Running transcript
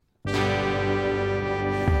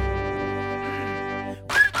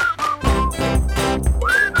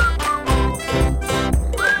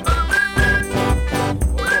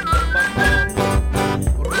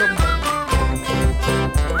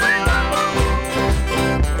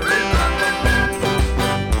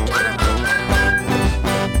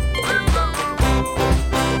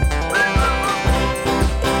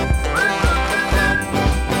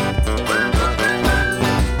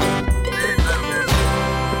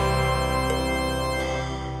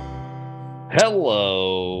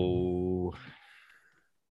Hello.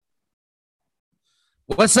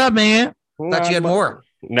 What's up, man? Thought you Not had much. more.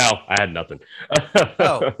 No, I had nothing.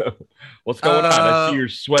 Oh, What's going on? I see uh, your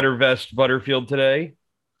sweater vest, Butterfield, today.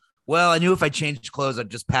 well, I knew if I changed clothes, I'd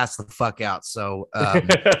just pass the fuck out. So,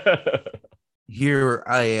 here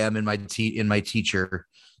I am in my teacher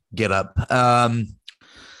get up.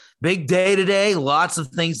 Big day today. Lots of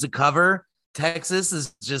things to cover. Texas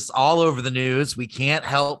is just all over the news. We can't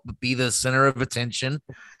help but be the center of attention.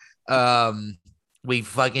 Um, we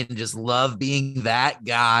fucking just love being that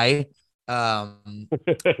guy.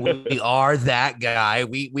 We are that guy.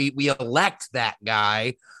 We elect that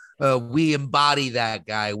guy. We embody that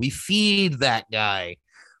guy. We feed that guy.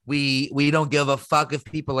 We don't give a fuck if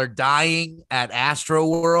people are dying at Astro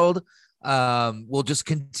World. We'll just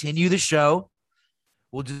continue the show.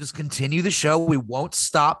 We'll just continue the show. We won't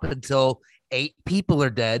stop until 8 people are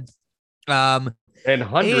dead. Um, And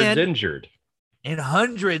hundreds and injured. and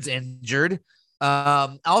hundreds injured.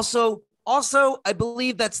 Also, I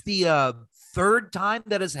believe that's the third time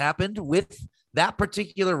that has happened with that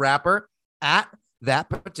particular rapper at that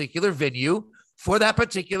particular venue for that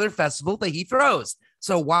particular festival that he throws.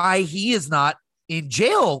 So why he is not in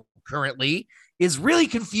jail currently is really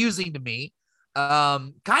confusing to me.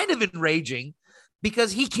 Kind of enraging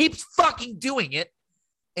because he keeps fucking doing it,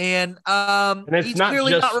 and And it's he's not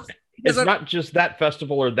clearly just not. it's not just that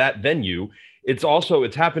festival or that venue. It's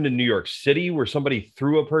happened in New York City where somebody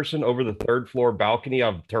threw a person over the third floor balcony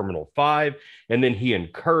of Terminal 5, and then he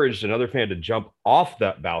encouraged another fan to jump off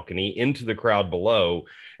that balcony into the crowd below.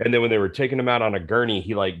 And then when they were taking him out on a gurney,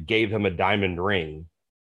 he like gave him a diamond ring.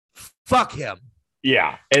 Fuck him.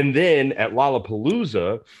 Yeah. And then at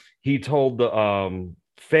Lollapalooza, he told the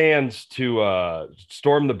fans to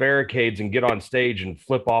storm the barricades and get on stage and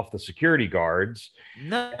flip off the security guards.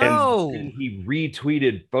 And then No. he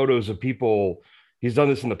retweeted photos of people. He's done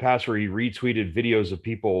this in the past where he retweeted videos of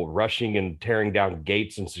people rushing and tearing down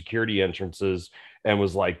gates and security entrances and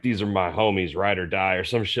was like, "These are my homies, ride or die," or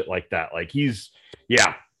some shit like that. Like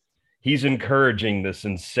yeah, he's encouraging this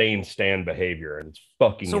insane stand behavior, and it's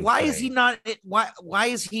fucking So why is he insane. not? Why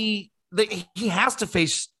is he? He has to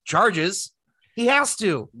face charges. He has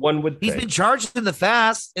to. One would He's think. been charged in the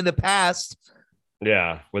past. In the past,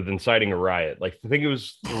 Yeah, with inciting a riot. Like I think it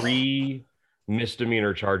was three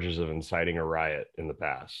misdemeanor charges of inciting a riot in the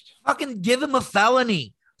past. fucking give him a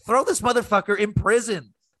felony. Throw this motherfucker in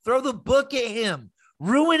prison. Throw the book at him.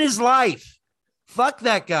 Ruin his life. Fuck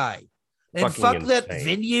that guy. And Fucking fuck that insane.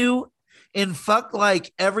 venue. And fuck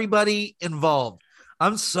like everybody involved.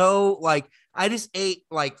 I'm so like I just ate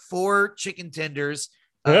like 4 chicken tenders,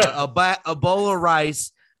 a bowl of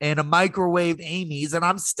rice, and a microwaved Amy's, and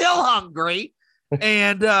I'm still hungry.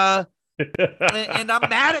 And and I'm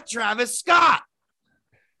mad at Travis Scott.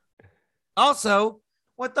 Also,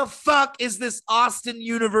 what the fuck is this Austin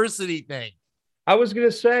University thing? I was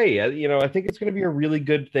gonna say, I think it's gonna be a really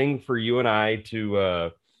good thing for you and I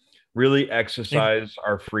to really En- exercise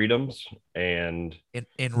our freedoms and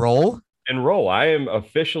enroll? enroll. I am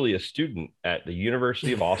officially a student at the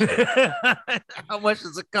University of Austin. How much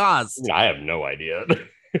does it cost? I have no idea.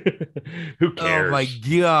 Who Oh cares? my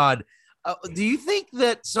god. Do you think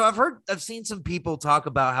that? So I've seen some people talk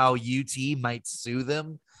about how UT might sue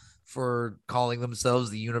them for calling themselves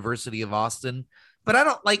the University of Austin, but I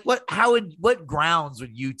don't like what grounds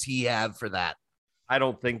would UT have for that? I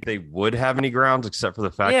don't think they would have any grounds except for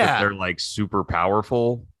the fact that Yeah, they're like super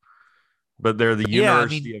powerful. But they're the yeah. I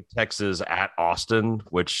University mean, of Texas at Austin,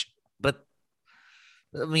 which, but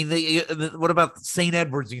I mean, what about St.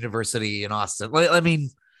 Edward's University in Austin? I mean,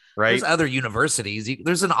 right? there's other universities.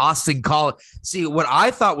 There's an Austin College. See, what I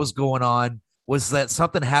thought was going on was that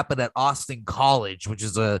something happened at Austin College, which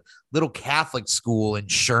is a little Catholic school in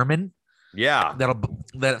Sherman Yeah.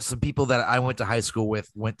 that some people that I went to high school with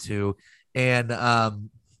went to, and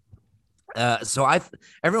so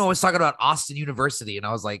everyone was talking about Austin University, and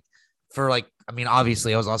I was like, for like, I mean,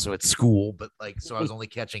 obviously I was also at school, but like, so I was only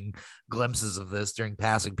catching glimpses of this during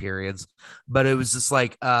passing periods, but it was just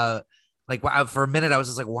like for a minute I was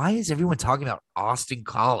just like, why is everyone talking about Austin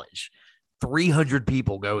College? 300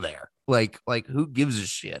 people go there. Like who gives a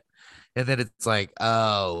shit? And then it's like,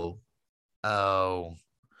 oh,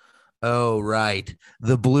 oh, right.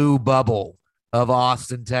 The blue bubble of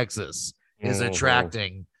Austin, Texas is Mhm.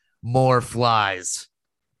 attracting more flies,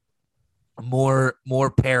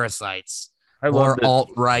 more parasites, I love more that.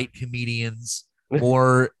 alt-right comedians,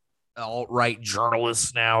 more alt-right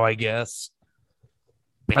journalists now, I guess.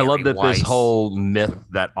 I love Barry that this Weiss. whole myth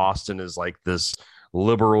that Austin is like this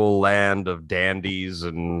liberal land of dandies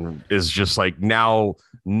and is just like now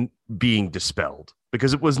being dispelled.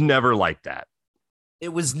 because it was never like that.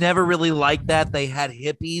 It was never really like that. They had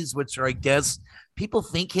hippies, which are, I guess, people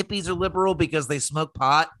think hippies are liberal because they smoke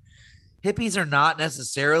pot. Hippies are not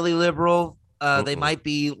necessarily liberal. They might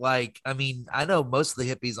be like, I mean, I know most of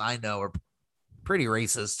the hippies I know are pretty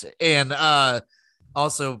racist and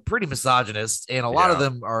also pretty misogynist, and a lot of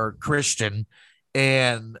them are Christian.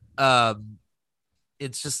 And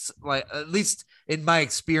it's just like, at least in my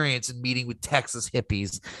experience in meeting with Texas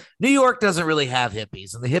hippies, New York doesn't really have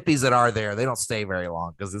hippies, and the hippies that are there, they don't stay very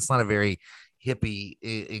long because it's not a very hippie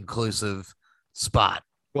inclusive spot.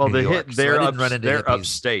 Well, they're hippies.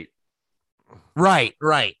 upstate. Right.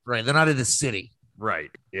 They're not in the city. Right.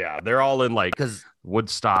 Yeah. They're all in like because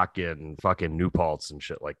Woodstock and fucking New Paltz and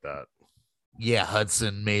shit like that. Yeah.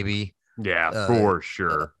 Hudson, maybe. Yeah, for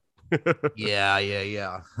sure.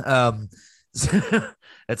 Yeah.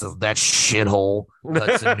 That's that shithole.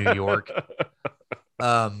 Hudson, New York.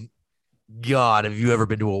 God, have you ever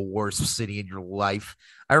been to a worse city in your life?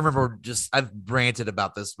 I remember I've ranted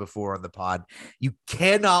about this before on the pod. You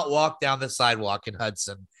cannot walk down the sidewalk in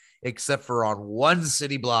Hudson except for on one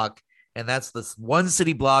city block. And that's this one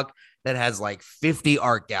city block that has like 50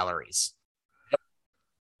 art galleries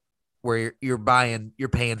where you're paying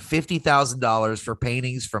 $50,000 for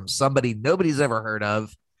paintings from somebody nobody's ever heard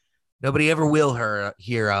of, nobody ever will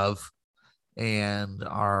hear of, and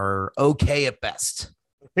are okay at best.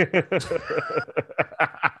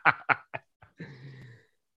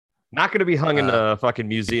 Not going to be hung in a fucking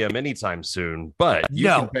museum anytime soon, but you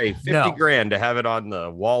can pay 50 grand to have it on the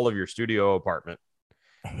wall of your studio apartment.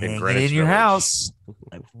 Hang it in your house.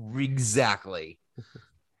 Exactly.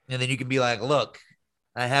 And then you can be like, look,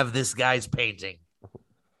 I have this guy's painting.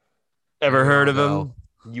 Ever heard of him?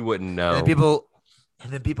 You wouldn't know. And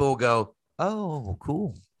then people will go, oh,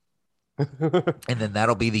 cool. And then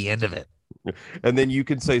that'll be the end of it. And then you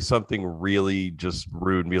can say something really just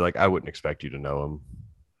rude and be like, I wouldn't expect you to know him.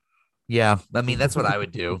 Yeah. I mean, that's what I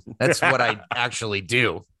would do. That's what I actually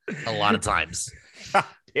do a lot of times.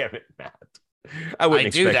 Damn it, Matt. I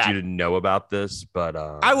wouldn't expect you to know about this, but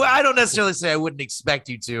I don't necessarily say I wouldn't expect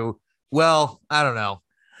you to. Well, I don't know.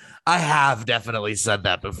 I have definitely said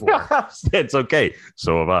that before. It's okay.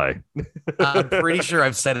 So have I. I'm pretty sure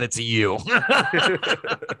I've said it to you.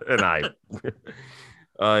 And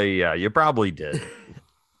yeah, you probably did.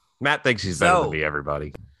 Matt thinks he's better than me,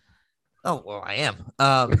 everybody. Oh, well, I am.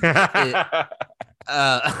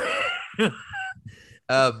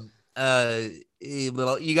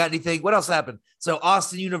 You got anything? What else happened? So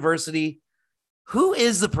Austin University, who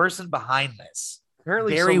is the person behind this?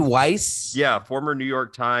 Apparently Barry Weiss. Yeah, former New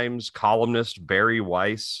York Times columnist Barry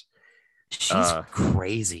Weiss. She's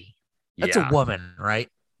crazy. That's a woman, right?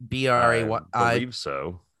 BRAY. I believe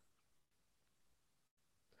so.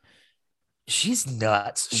 She's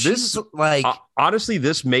nuts. She's like, honestly,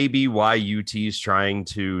 this may be why UT is trying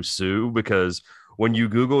to sue, because when you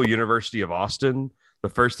Google University of Austin, the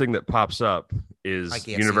first thing that pops up is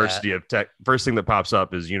University of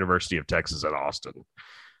University of Texas at Austin.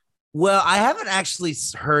 Well, I haven't actually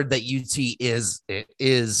heard that UT is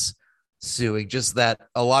suing, just that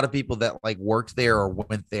a lot of people that like worked there or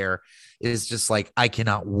went there is just like, I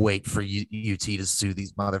cannot wait for UT to sue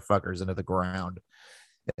these motherfuckers into the ground.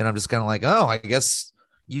 And I'm just kind of like, oh, I guess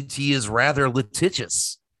UT is rather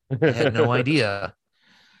litigious. I had no idea.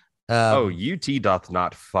 UT doth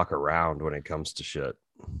not fuck around when it comes to shit.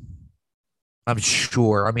 I'm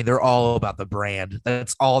sure. I mean, they're all about the brand.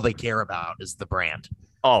 That's all they care about is the brand.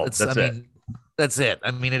 Oh, that's it. That's it.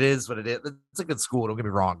 I mean, it is what it is. It's a good school. Don't get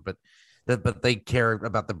me wrong, but they care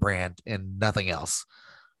about the brand and nothing else.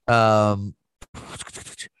 Announcement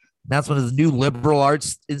of the new liberal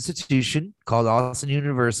arts institution called Austin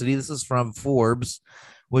University. This is from Forbes,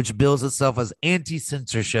 which bills itself as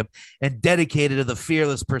anti-censorship and dedicated to the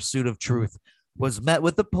fearless pursuit of truth, was met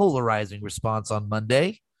with a polarizing response on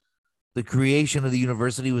Monday. The creation of the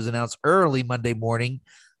university was announced early Monday morning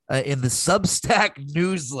in the Substack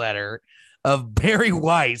newsletter of Barry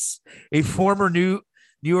Weiss, a former New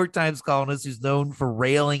York Times columnist who's known for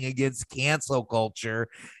railing against cancel culture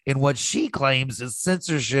in what she claims is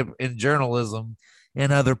censorship in journalism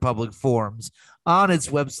and other public forums. On its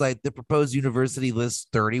website, the proposed university lists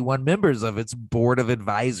 31 members of its board of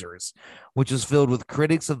advisors, which is filled with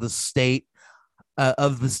critics of the state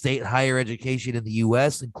higher education in the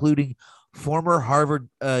U.S., including former Harvard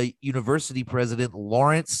University president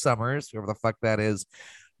Lawrence Summers, whoever the fuck that is,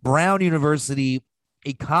 Brown University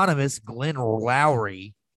economist Glenn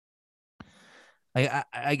Lowry.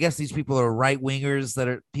 I guess these people are right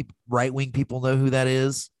wingers right wing people know who that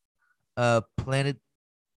is.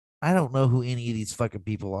 I don't know who any of these fucking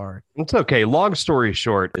people are. It's okay. Long story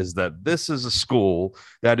short is that this is a school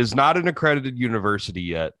that is not an accredited university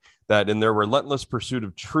yet, that in their relentless pursuit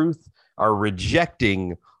of truth are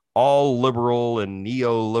rejecting all liberal and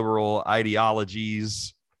neoliberal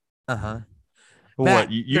ideologies. Uh-huh.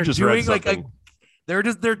 What you just read something.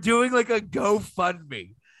 They're doing like a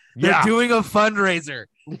GoFundMe. They're Yeah. doing a fundraiser.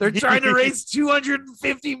 They're trying to raise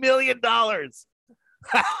 $250 million.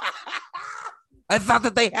 I thought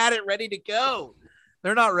that they had it ready to go.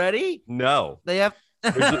 They're not ready. No, They have.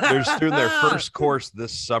 they're doing their first course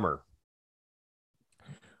this summer.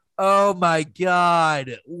 Oh my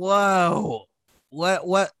God! Whoa!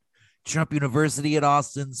 What? Trump University at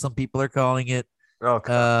Austin. Some people are calling it.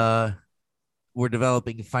 Okay. We're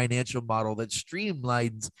developing a financial model that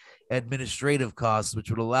streamlines administrative costs, which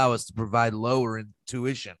would allow us to provide lower in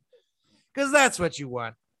tuition. Because that's what you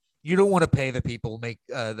want. You don't want to pay the people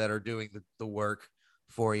that are doing the work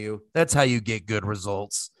for you. That's how you get good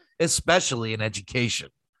results, especially in education.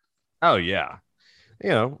 Oh yeah.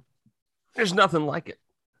 There's nothing like it.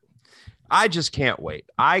 I just can't wait.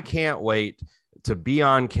 I can't wait to be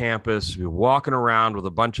on campus, be walking around with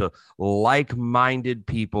a bunch of like-minded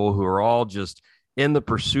people who are all just in the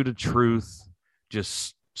pursuit of truth,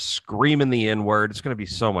 just screaming the N-word. It's going to be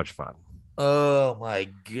so much fun. Oh my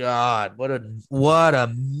God. What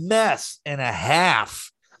a mess and a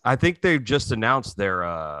half. I think they've just announced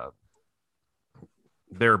their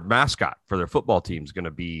mascot for their football team is going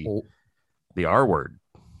to be the R word.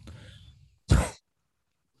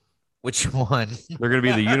 Which one? They're going to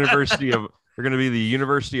be the University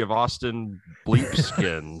of Austin Bleep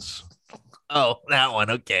Skins. Oh, that one.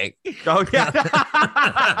 Okay. Oh yeah.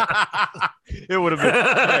 It would have been.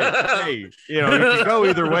 Hey, you could go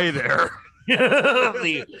either way there. We're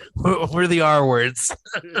the R words.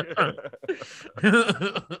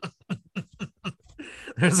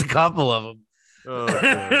 There's a couple of them.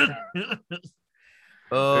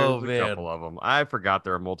 Oh, man. A couple of them. I forgot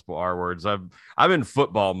there are multiple R words. I'm in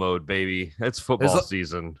football mode, baby. It's football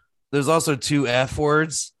season. There's also 2 F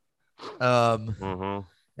words. And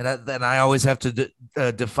I always have to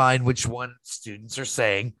define which one students are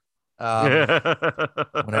saying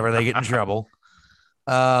whenever they get in trouble.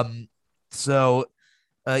 So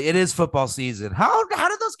it is football season. How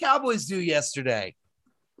did those Cowboys do yesterday?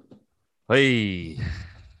 Hey,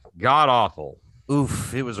 god awful.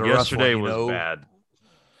 Oof, it was a yesterday rough one, was bad.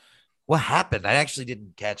 What happened? I actually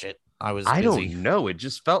didn't catch it. I busy. Don't know. It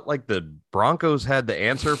just felt like the Broncos had the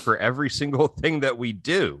answer for every single thing that we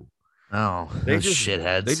do. Oh, those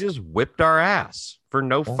shitheads. They just whipped our ass for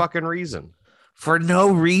no fucking reason. For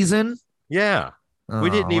no reason? Yeah. We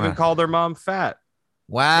didn't even call their mom fat.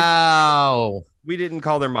 Wow. We didn't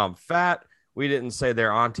call their mom fat. We didn't say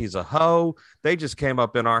their auntie's a hoe. They just came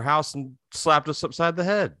up in our house and slapped us upside the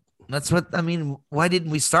head. That's what I mean. Why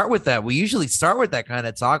didn't we start with that? We usually start with that kind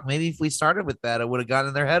of talk. Maybe if we started with that, it would have gotten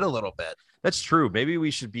in their head a little bit. That's true. Maybe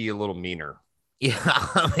we should be a little meaner. Yeah.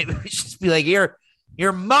 Maybe we should just be like, your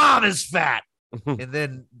mom is fat. And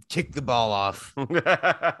then kick the ball off.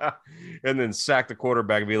 And then sack the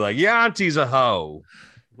quarterback and be like, yeah, auntie's a hoe.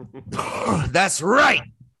 That's right.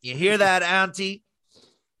 You hear that, auntie?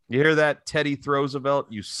 You hear that, Teddy Roosevelt,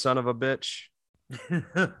 you son of a bitch?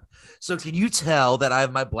 So can you tell that I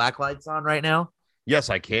have my black lights on right now? Yes,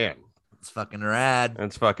 I can. It's fucking rad.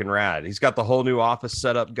 It's fucking rad. He's got the whole new office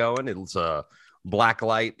setup going. It's black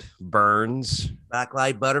light Burns.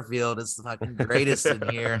 Blacklight Butterfield is the fucking greatest in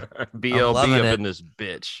here. BLB up in this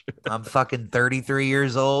bitch. I'm fucking 33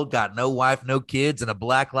 years old, got no wife, no kids, and a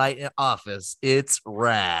black light office. It's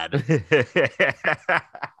rad.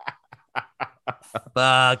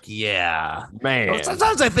 Fuck yeah. Man.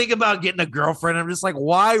 Sometimes I think about getting a girlfriend. I'm just like,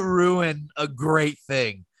 why ruin a great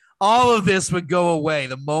thing? All of this would go away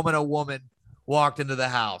the moment a woman walked into the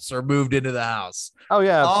house or moved into the house. Oh,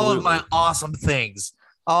 yeah. Absolutely. All of my awesome things.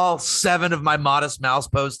 All 7 of my Modest Mouse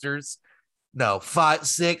posters. No, 5,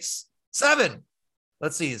 6, 7.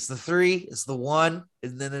 Let's see. It's the 3, it's the 1,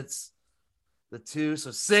 and then it's the 2.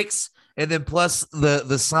 So 6, and then plus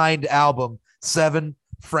the signed album, 7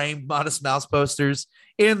 framed Modest Mouse posters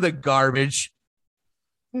in the garbage.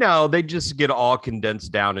 No, they just get all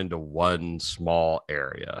condensed down into one small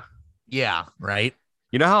area. Yeah, right.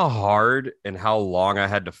 You know how hard and how long I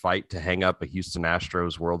had to fight to hang up a Houston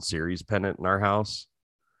Astros World Series pennant in our house?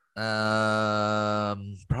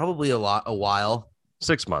 Probably a while.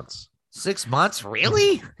 6 months. 6 months?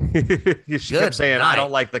 Really? She kept saying, night. I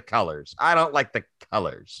don't like the colors. I don't like the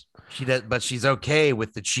colors. She does, but she's okay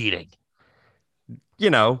with the cheating. You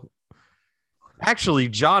know, actually,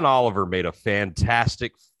 John Oliver made a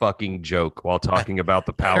fantastic fucking joke while talking about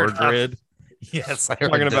the power grid. Yes, I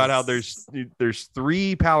Talking about how there's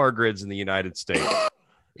 3 power grids in the United States.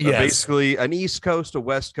 Yes. Basically an East Coast, a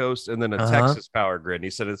West Coast, and then a Texas power grid. And he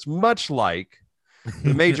said it's much like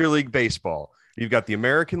the Major League Baseball. You've got the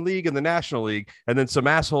American League and the National League, and then some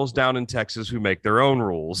assholes down in Texas who make their own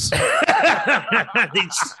rules. I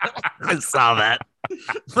saw that.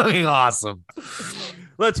 Looking awesome.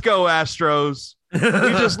 Let's go, Astros. We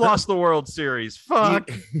just lost the World Series. Fuck.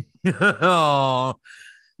 Oh,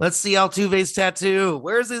 let's see Altuve's tattoo.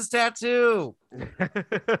 Where's his tattoo?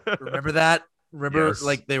 Remember that? Remember, Yes.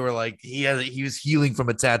 like they were like he was healing from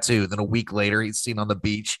a tattoo. Then a week later, he's seen on the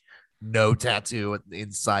beach, no tattoo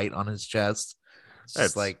in sight on his chest. It's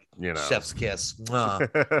just like, chef's kiss.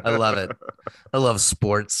 I love it. I love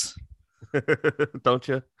sports. Don't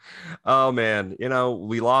you? Oh man,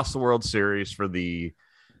 we lost the World Series for the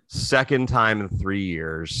second time in 3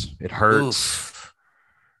 years. It hurts.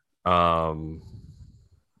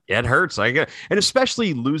 It hurts. And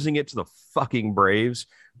especially losing it to the fucking Braves,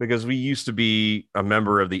 because we used to be a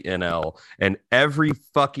member of the NL, and every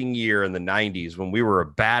fucking year in the 90s, when we were a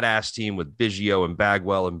badass team with Biggio and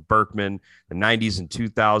Bagwell and Berkman, the 90s and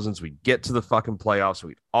 2000s, we'd get to the fucking playoffs.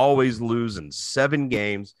 We'd always lose in 7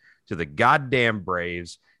 games to the goddamn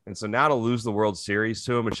Braves. And so now to lose the World Series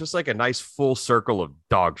to them, it's just like a nice full circle of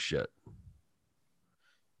dog shit.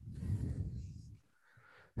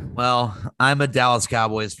 Well, I'm a Dallas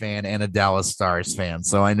Cowboys fan and a Dallas Stars fan,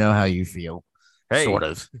 so I know how you feel. Hey, sort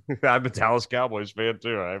of. I'm a Dallas Cowboys fan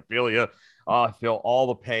too. I feel you. I feel all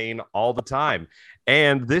the pain all the time.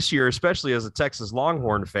 And this year, especially as a Texas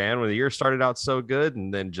Longhorn fan, when the year started out so good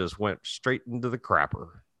and then just went straight into the crapper.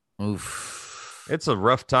 Oof. It's a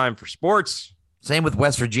rough time for sports. Same with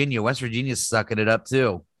West Virginia. West Virginia's sucking it up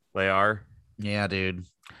too. They are. Yeah, dude.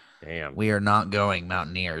 Damn. We are not going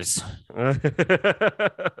Mountaineers.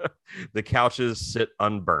 The couches sit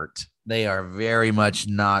unburnt. They are very much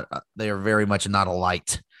not. They are very much not a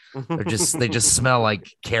light. They just smell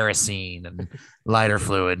like kerosene and lighter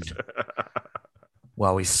fluid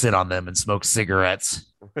while we sit on them and smoke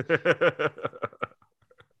cigarettes.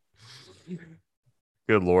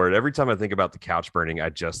 Good Lord. Every time I think about the couch burning, I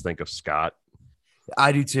just think of Scott.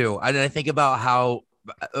 I do too. I think about how,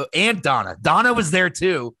 and Donna. Donna was there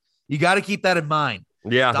too. You got to keep that in mind.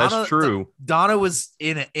 Yeah, Donna, that's true. Donna was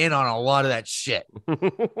in on a lot of that shit.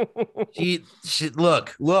 she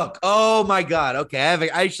look. Oh my God. Okay.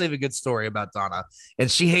 I actually have a good story about Donna, and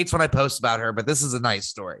she hates when I post about her, but this is a nice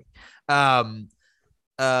story. Last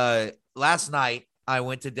night I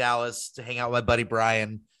went to Dallas to hang out with my buddy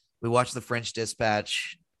Brian. We watched The French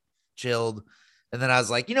Dispatch, chilled. And then I was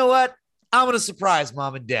like, you know what? I'm going to surprise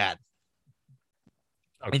mom and dad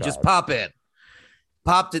and just pop in.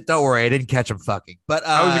 Popped it. Don't worry. I didn't catch them fucking. But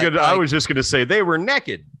I was just going to say they were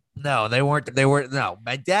naked. No, they weren't. No,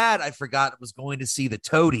 my dad, I forgot, was going to see the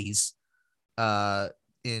Toadies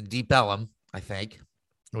in Deep Ellum, I think,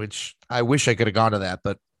 which I wish I could have gone to that,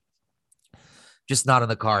 but just not in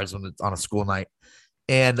the cars when it's on a school night.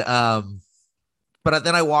 And, but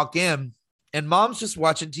then I walk in and mom's just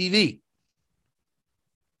watching TV.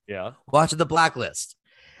 Yeah. Watching The Blacklist.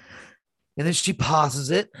 And then she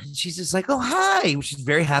pauses it and she's just like, oh, hi. She's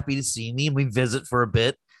very happy to see me. And we visit for a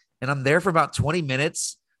bit. And I'm there for about 20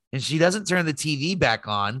 minutes and she doesn't turn the TV back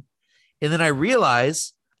on. And then I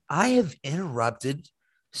realize I have interrupted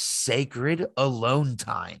sacred alone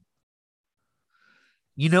time.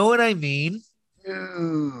 You know what I mean?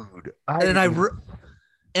 Dude.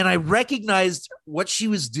 And I recognized what she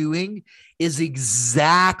was doing is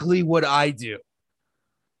exactly what I do.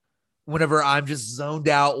 Whenever I'm just zoned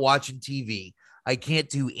out watching TV, I can't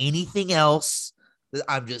do anything else.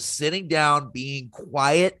 I'm just sitting down, being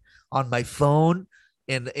quiet on my phone.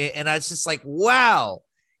 And I was just like, wow,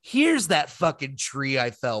 here's that fucking tree I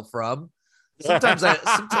fell from. Sometimes I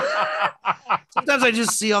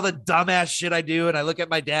just see all the dumbass shit I do. And I look at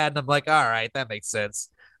my dad and I'm like, all right, that makes sense.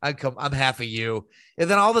 I'm half of you. And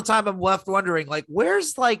then all the time I'm left wondering, like,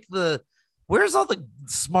 where's all the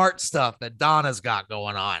smart stuff that Donna's got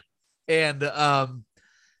going on? And,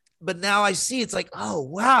 but now I see it's like, oh,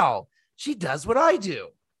 wow, she does what I do.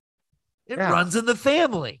 It runs in the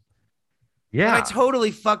family. Yeah. And I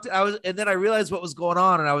totally fucked it. And then I realized what was going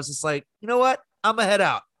on. And I was just like, you know what? I'm gonna head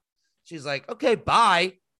out. She's like, okay,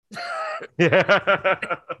 bye.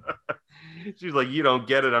 Yeah. She's like, you don't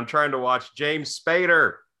get it. I'm trying to watch James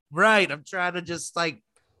Spader. Right. I'm trying to just like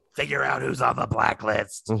figure out who's on the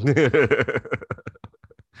blacklist.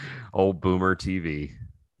 Old boomer TV.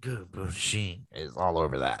 Good. She is all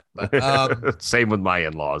over that. But same with my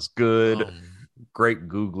in-laws. Good great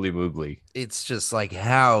googly moogly. It's just like,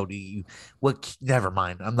 how do you, what, never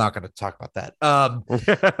mind. I'm not going to talk about that.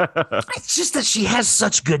 It's just that she has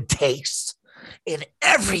such good taste in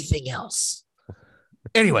everything else.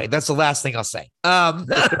 Anyway, that's the last thing I'll say.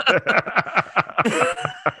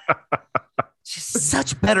 She's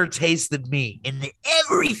such better taste than me in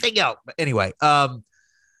everything else. But anyway,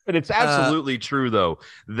 But it's absolutely true, though.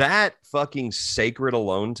 That fucking sacred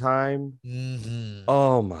alone time.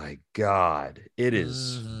 Oh, my God. It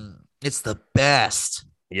is. It's the best.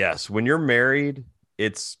 Yes. When you're married,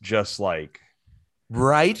 it's just like.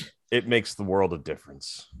 Right? It makes the world a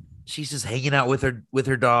difference. She's just hanging out with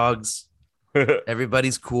her dogs.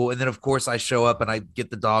 Everybody's cool. And then, of course, I show up and I get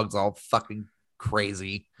the dogs all fucking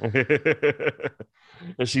crazy.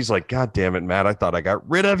 And she's like, God damn it, Matt. I thought I got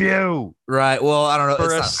rid of you. Right. Well, I don't know.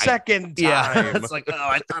 For a second time. Yeah. It's like, oh,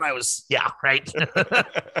 I thought I was. Yeah, right.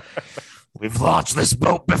 We've launched this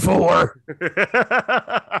boat before.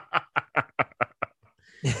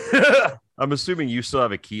 I'm assuming you still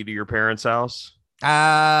have a key to your parents' house.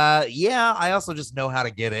 Yeah. I also just know how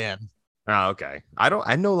to get in. Oh, okay.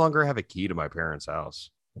 I no longer have a key to my parents' house.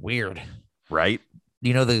 Weird. Right? Do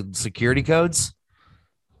you know the security codes?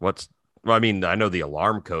 Well, I mean, I know the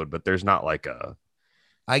alarm code, but there's not like a.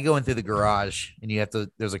 I go in through the garage and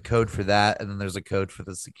there's a code for that. And then there's a code for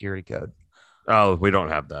the security code. Oh, we don't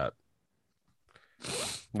have that.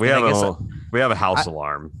 We have a house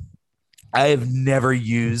alarm. I have never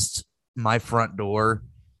used my front door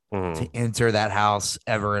to enter that house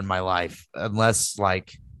ever in my life, unless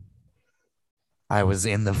like I was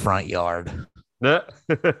in the front yard.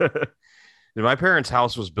 My parents'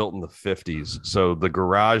 house was built in the 50s, so the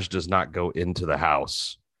garage does not go into the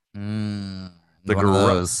house. The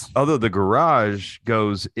garage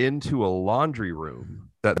goes into a laundry room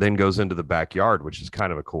that then goes into the backyard, which is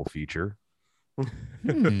kind of a cool feature.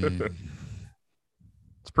 It's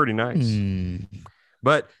pretty nice.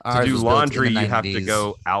 But to do laundry, you have to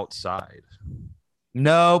go outside.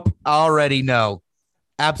 Nope. Already no.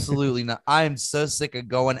 Absolutely not. I am so sick of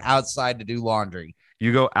going outside to do laundry.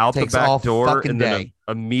 You go out the back door, and then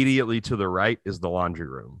immediately to the right is the laundry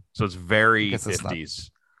room. So it's very 50s.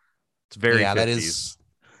 It's very 50s. That is,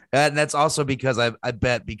 and that's also because I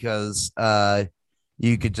bet because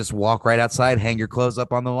you could just walk right outside, hang your clothes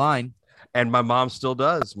up on the line. And my mom still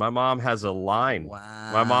does. My mom has a line.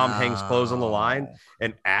 Wow. My mom hangs clothes on the line,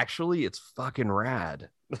 and actually, it's fucking rad.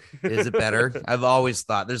 Is it better? I've always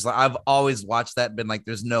thought I've always watched that and been like,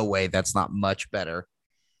 there's no way that's not much better.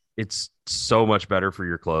 It's so much better for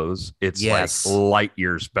your clothes. It's like light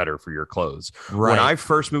years better for your clothes. Right. When I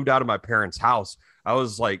first moved out of my parents' house, I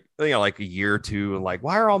was like, like a year or two, and like,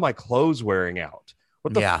 why are all my clothes wearing out?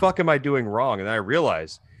 What the fuck am I doing wrong? And then I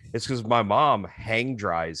realized it's because my mom hang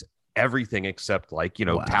dries everything except like,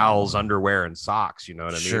 towels, underwear, and socks. You know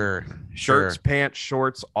what I mean? Sure. Shirts, pants,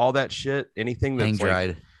 shorts, all that shit. Anything that's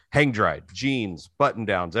hang dried, jeans, button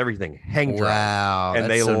downs, everything hang dried. Wow. And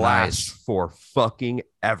they last for fucking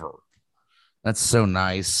ever. That's so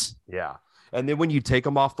nice. Yeah. And then when you take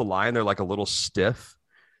them off the line, they're like a little stiff.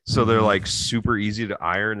 So they're like super easy to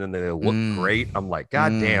iron and they look great. I'm like, God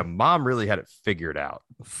damn, mom really had it figured out.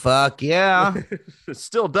 Fuck yeah. It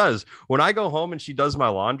still does. When I go home and she does my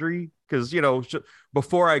laundry, because,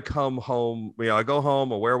 before I come home, I go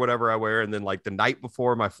home, I wear whatever I wear. And then like the night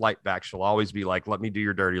before my flight back, she'll always be like, let me do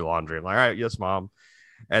your dirty laundry. I'm like, all right, yes, mom.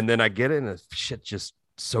 And then I get it and the shit just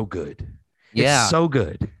so good. Yeah. It's so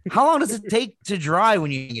good. How long does it take to dry when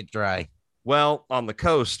you get dry? Well, on the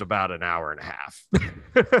coast, about an hour and a half,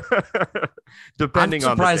 depending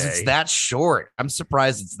on the day. I'm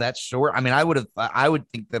surprised it's that short. I mean, I would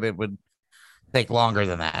think that it would take longer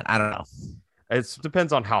than that. I don't know. It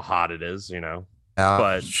depends on how hot it is,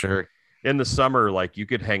 but sure. In the summer, like you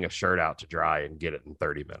could hang a shirt out to dry and get it in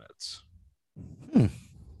 30 minutes.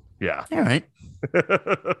 Yeah. All right.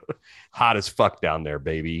 Hot as fuck down there,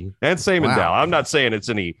 baby. And same in Dallas. I'm not saying it's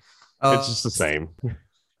it's just the same.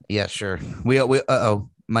 Yeah, sure. We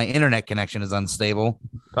my internet connection is unstable.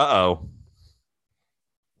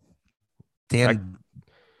 Dan,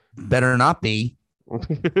 better not be.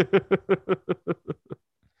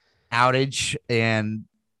 Outage, and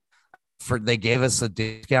they gave us a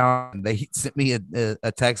discount. And they sent me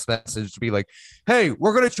a text message to be like, "Hey,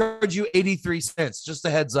 we're gonna charge you 83 cents. Just a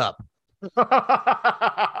heads up."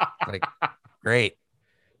 Like, great.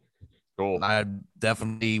 Cool. I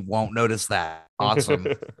definitely won't notice that. Awesome.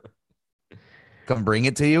 Come bring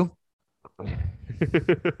it to you.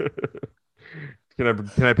 Can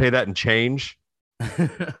I pay that in change?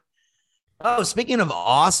 Oh, speaking of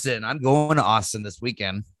Austin, I'm going to Austin this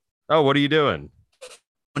weekend. Oh, what are you doing?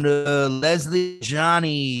 Leslie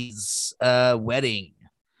Johnny's wedding.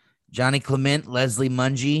 Johnny Clement, Leslie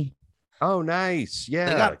Mungie. Oh, nice.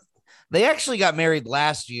 Yeah. They actually got married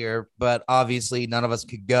last year, but obviously none of us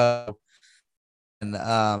could go. And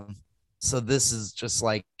so this is just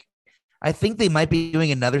like, I think they might be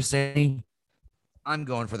doing another ceremony. I'm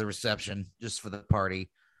going for the reception just for the party.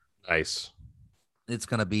 Nice. It's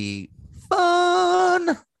going to be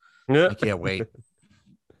fun. Yeah. I can't wait.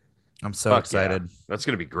 I'm so excited. Yeah. That's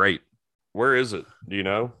going to be great. Where is it? Do you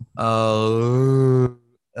know?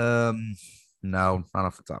 No, not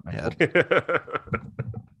off the top of my head.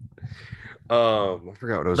 I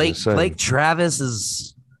forgot what I was going to say. Lake Travis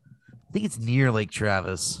is, I think it's near Lake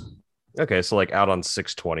Travis. Okay, so like out on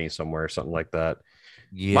 620 somewhere, something like that.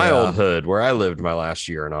 Yeah. My old hood, where I lived my last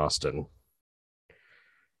year in Austin.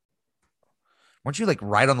 Weren't you like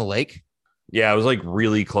right on the lake? Yeah, I was like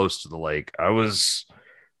really close to the lake. I was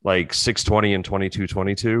like 620 and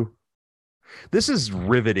 2222. This is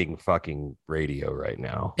riveting fucking radio right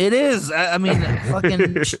now. It is. I mean,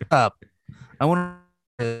 fucking shut up. I want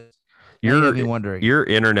to. You're be wondering. Your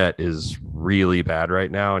internet is really bad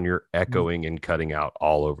right now, and you're echoing and cutting out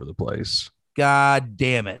all over the place. God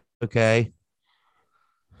damn it. Okay.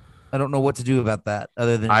 I don't know what to do about that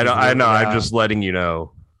other than I know. I'm just letting you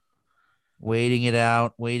know. Waiting it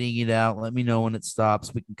out. Let me know when it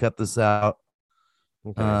stops. We can cut this out.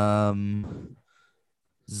 Okay.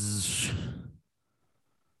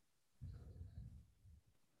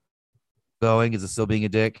 Going? Is it still being a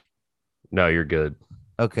dick? No, you're good.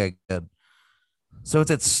 Okay, good. So it's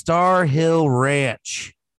at Star Hill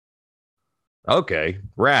Ranch. Okay,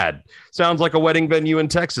 rad. Sounds like a wedding venue in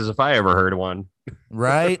Texas if I ever heard one.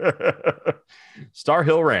 Right? Star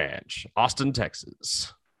Hill Ranch, Austin, Texas.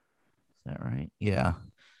 Is that right? Yeah.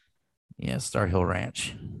 Yeah, Star Hill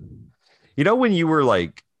Ranch. You know, when you were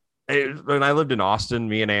like, when I lived in Austin,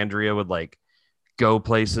 me and Andrea would like go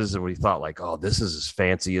places and we thought like, oh, this is as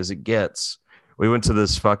fancy as it gets. We went to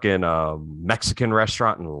this fucking Mexican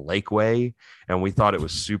restaurant in Lakeway, and we thought it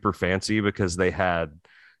was super fancy because they had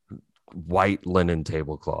white linen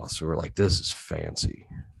tablecloths. We were like, this is fancy.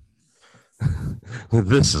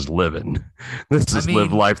 This is living. This is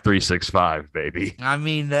live life 365, baby. I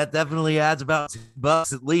mean, that definitely adds about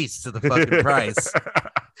 $2 at least to the fucking price.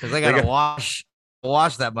 Because I gotta wash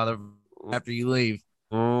that mother after you leave.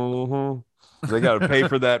 Mm-hmm. They got to pay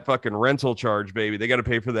for that fucking rental charge, baby. They got to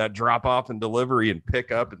pay for that drop off and delivery and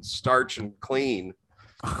pick up and starch and clean.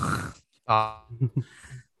 I'll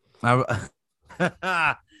never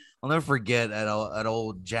forget at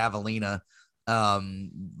old Javelina,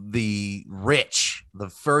 the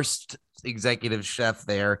first executive chef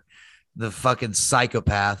there, the fucking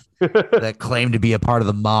psychopath that claimed to be a part of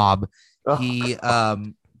the mob. He,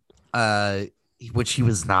 which he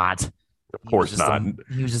was not. Of course not.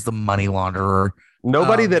 He was just a money launderer.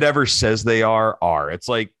 Nobody that ever says they are. It's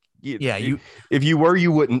like, if you were,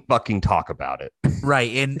 you wouldn't fucking talk about it.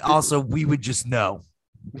 Right. And also we would just know.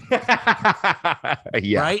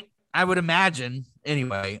 Yeah. Right. I would imagine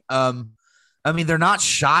anyway. I mean, they're not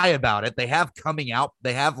shy about it. They have coming out.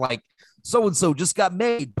 They have like so-and-so just got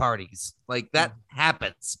made parties. Like that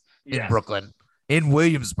happens in Brooklyn, in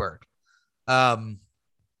Williamsburg. I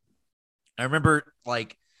remember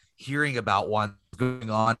like hearing about one going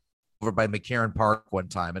on over by McCarran Park one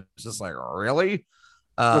time, and it's just like, really?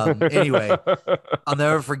 Anyway, I'll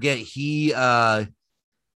never forget. He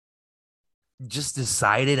just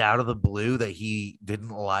decided out of the blue that he didn't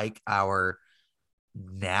like our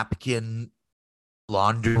napkin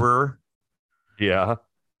launderer. Yeah.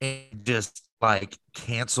 And just like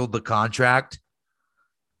canceled the contract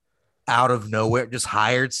out of nowhere, just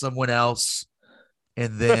hired someone else.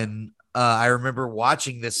 And then I remember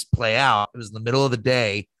watching this play out. It was in the middle of the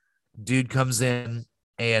day. Dude comes in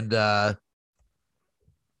and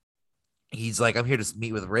he's like, I'm here to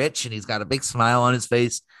meet with Rich. And he's got a big smile on his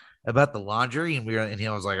face about the laundry. And he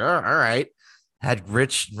was like, oh, all right. Had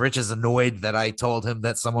Rich is annoyed that I told him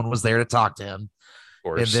that someone was there to talk to him. Of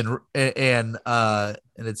course. And then, and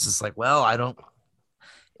it's just like, well, I don't,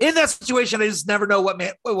 in that situation, I just never know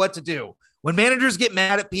what to do. When managers get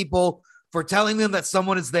mad at people for telling them that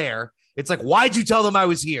someone is there, it's like, why'd you tell them I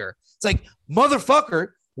was here? It's like, motherfucker,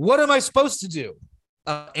 what am I supposed to do?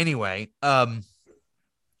 Anyway,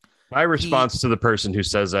 my response to the person who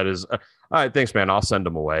says that is, all right, thanks, man. I'll send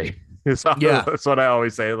them away. That's what I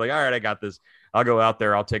always say. Like, all right, I got this. I'll go out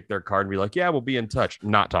there. I'll take their card and be like, yeah, we'll be in touch.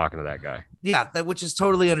 Not talking to that guy. Yeah, which is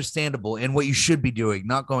totally understandable and what you should be doing.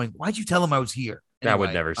 Not going, why'd you tell him I was here? Anyway, I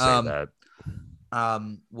would never say that.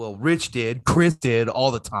 Well, Rich did. Chris did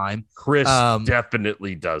all the time. Chris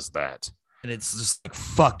definitely does that. And it's just like,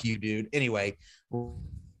 fuck you, dude. Anyway,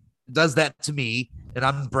 does that to me. And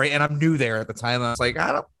I'm new there at the time. I was like,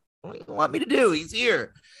 I don't what do you want me to do? He's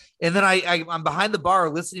here. And then I'm behind the bar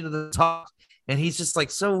listening to the talk, and he's just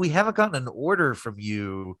like, so we haven't gotten an order from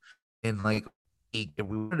you in like a week, and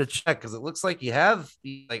we wanted to check because it looks like you have.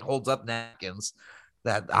 He like holds up napkins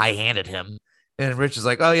that I handed him, and Rich is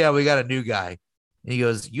like, oh yeah, we got a new guy. And he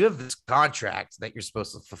goes, you have this contract that you're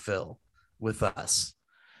supposed to fulfill with us.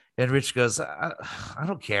 And Rich goes, I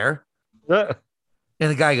don't care. And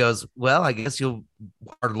the guy goes, well, I guess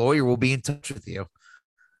our lawyer will be in touch with you.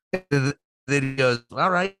 And then he goes, all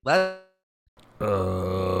right, all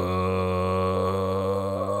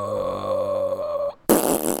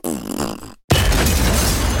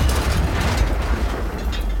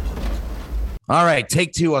right,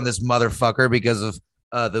 take two on this motherfucker because of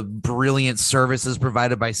the brilliant services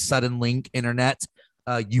provided by Sudden Link Internet.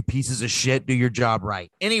 You pieces of shit, do your job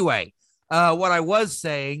right. Anyway, what I was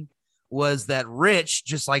saying was that Rich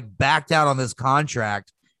just like backed out on this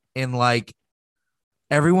contract, and like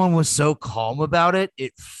everyone was so calm about it.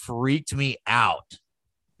 It freaked me out.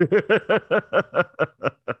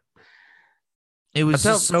 It was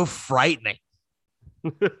just so frightening.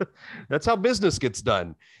 That's how business gets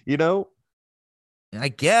done, you know? I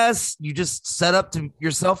guess you just set up to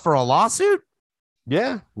yourself for a lawsuit.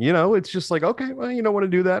 Yeah. You know, it's just like, okay, well, you don't want to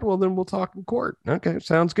do that. Well, then we'll talk in court. Okay.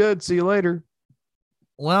 Sounds good. See you later.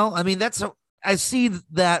 Well, I mean, I see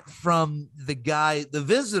that from the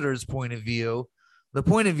visitor's point of view. The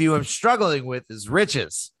point of view I'm struggling with is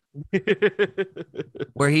Rich's,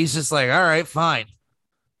 where he's just like, all right, fine,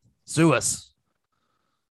 sue us.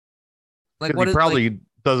 Like, what he probably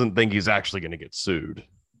doesn't think he's actually going to get sued.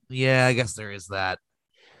 Yeah, I guess there is that.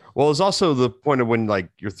 Well, it's also the point of when like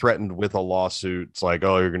you're threatened with a lawsuit. It's like,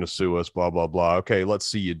 oh, you're going to sue us, blah, blah, blah. Okay, let's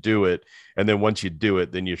see you do it. And then once you do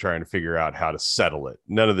it, then you're trying to figure out how to settle it.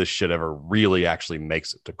 None of this shit ever really actually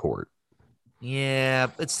makes it to court. Yeah,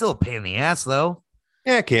 it's still a pain in the ass, though.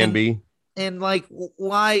 Yeah, it can be. And like,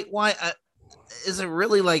 why is it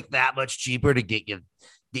really like that much cheaper to get your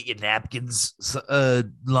napkins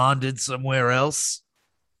laundered somewhere else?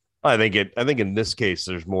 I think in this case,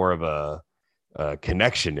 there's more of a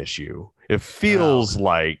connection issue. It feels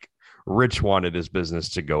like Rich wanted his business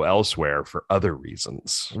to go elsewhere for other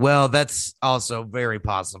reasons. Well, that's also very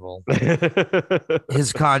possible.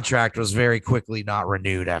 His contract was very quickly not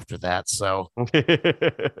renewed after that, so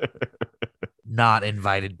not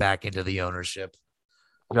invited back into the ownership.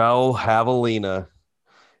 No, Javelina.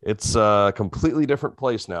 It's a completely different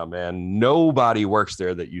place now, man. Nobody works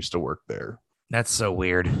there that used to work there. That's so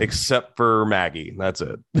weird. Except for Maggie. That's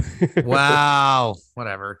it. Wow.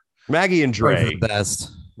 Whatever. Maggie and Dre. The best.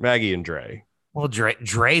 Maggie and Dre. Well,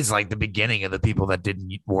 Dre's like the beginning of the people that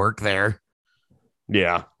didn't work there.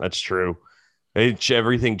 Yeah, that's true.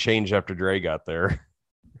 Everything changed after Dre got there.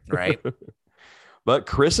 Right. But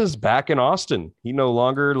Chris is back in Austin. He no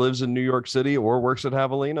longer lives in New York City or works at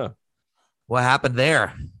Javelina. What happened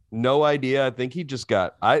there? No idea. I think he just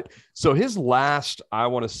got so his last, I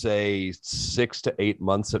want to say 6 to 8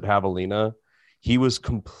 months at Javelina, he was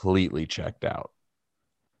completely checked out.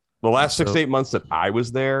 The last 6 to 8 months that I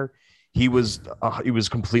was there, he was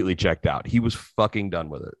completely checked out. He was fucking done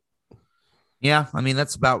with it. Yeah, I mean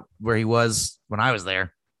that's about where he was when I was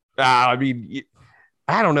there. I mean,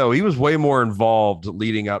 I don't know. He was way more involved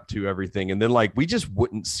leading up to everything, and then like we just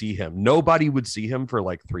wouldn't see him. Nobody would see him for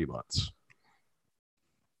like 3 months.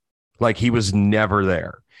 Like he was never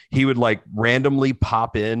there. He would like randomly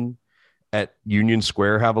pop in at Union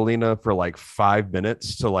Square, Javelina for like 5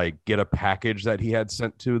 minutes to like get a package that he had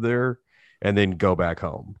sent to there and then go back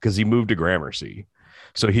home because he moved to Gramercy.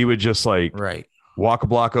 So he would just like walk a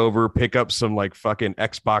block over, pick up some like fucking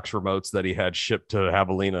Xbox remotes that he had shipped to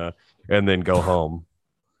Javelina and then go home.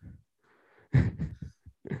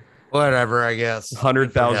 Whatever, I guess.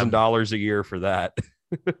 $100,000 a year for that.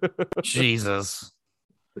 Jesus.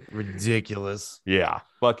 Ridiculous. Yeah,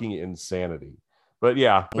 fucking insanity. But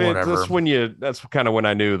yeah, that's kind of when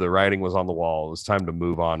I knew the writing was on the wall. It was time to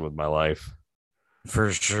move on with my life. For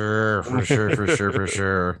sure.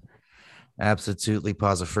 Absolutely,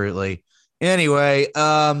 positively. Anyway,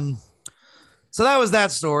 so that was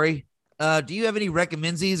that story. Do you have any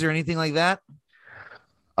recommendations or anything like that?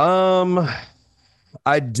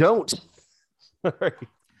 I don't.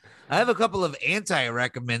 I have a couple of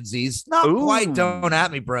anti-recommendations. Not quite don't at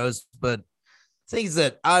me, bros, but things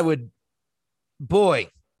that I would. Boy,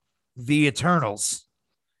 the Eternals.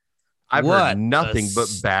 I've heard nothing but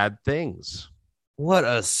bad things. What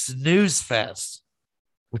a snooze fest.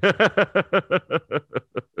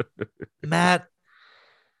 Matt,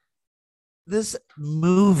 this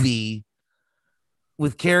movie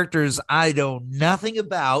with characters I know nothing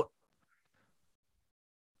about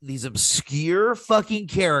these obscure fucking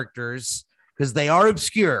characters, because they are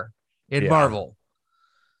obscure in Marvel,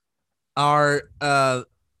 are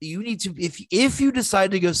you need to, if you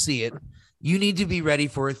decide to go see it, you need to be ready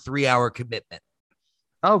for a 3-hour commitment.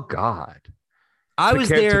 Oh God. I was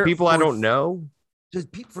there to people I don't know.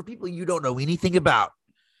 For people you don't know anything about.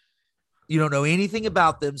 You don't know anything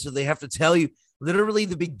about them, so they have to tell you. Literally,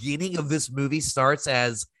 the beginning of this movie starts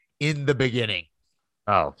as in the beginning.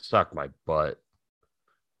 Oh, suck my butt.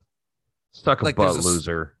 Suck a butt,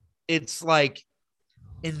 loser. It's like,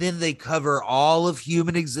 and then they cover all of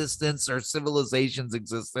human existence or civilization's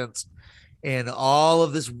existence and all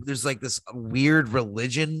of this. There's like this weird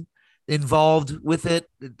religion involved with it.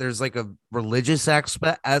 There's like a religious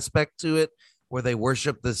aspect to it where they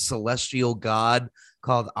worship the celestial god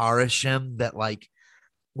called Arishem, that like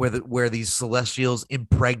where these celestials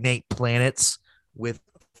impregnate planets with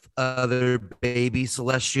other baby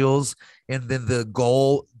celestials, and then the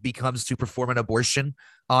goal becomes to perform an abortion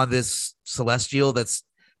on this celestial that's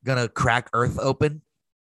gonna crack Earth open.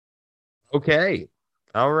 Okay,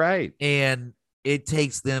 all right. And it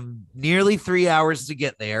takes them nearly 3 hours to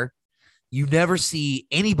get there. You never see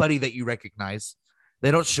anybody that you recognize.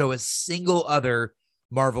 They don't show a single other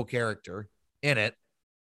Marvel character in it,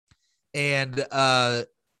 and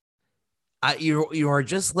you are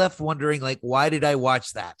just left wondering, like, why did I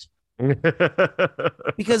watch that?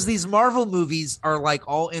 Because these Marvel movies are like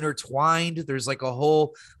all intertwined. There's like a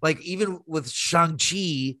whole, like, even with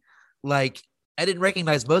Shang-Chi, like I didn't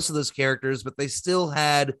recognize most of those characters, but they still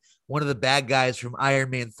had one of the bad guys from Iron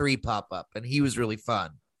Man 3 pop up, and he was really fun.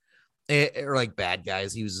 Or like bad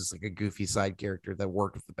guys. He was just like a goofy side character that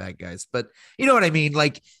worked with the bad guys. But you know what I mean?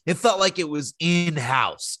 Like, it felt like it was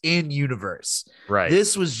in-house, in-universe. Right.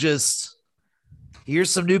 This was just, here's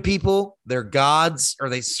some new people. They're gods, or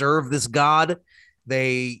they serve this god.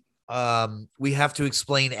 We have to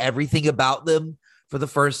explain everything about them for the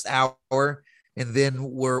first hour, and then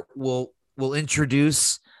we'll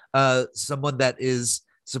introduce someone that is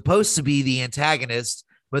supposed to be the antagonist,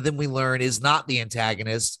 but then we learn is not the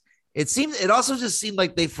antagonist. It also just seemed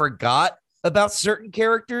like they forgot about certain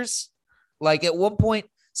characters. Like at one point,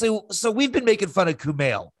 so we've been making fun of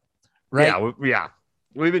Kumail, right? Yeah.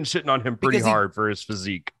 We've been shitting on him pretty hard for his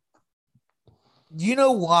physique. You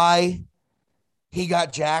know why he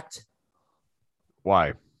got jacked?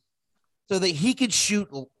 Why? So that he could shoot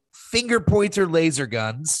finger pointer laser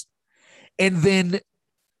guns and then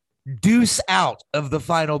deuce out of the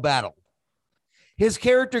final battle. His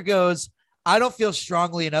character goes, I don't feel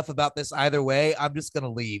strongly enough about this either way. I'm just going to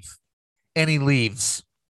leave. And he leaves.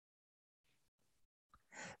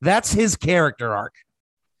 That's his character arc.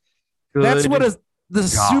 That's what the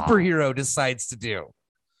superhero decides to do.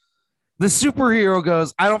 The superhero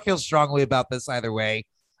goes, I don't feel strongly about this either way.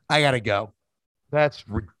 I got to go. That's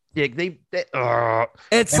ridiculous.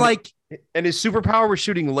 It's like... And his superpower was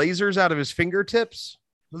shooting lasers out of his fingertips?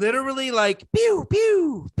 Literally like, pew,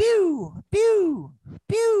 pew, pew, pew,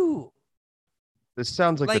 pew. This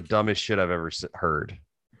sounds like the dumbest shit I've ever heard.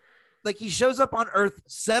 Like, he shows up on Earth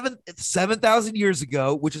 7,000 years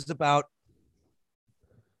ago, which is about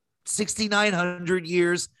 6,900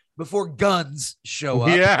 years before guns show up.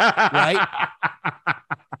 Yeah. Right?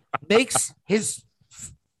 Makes his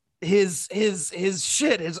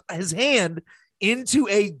hand into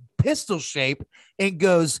a pistol shape and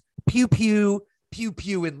goes pew, pew, pew,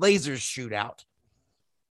 pew, and lasers shoot out.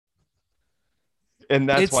 And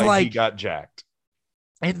that's why he got jacked.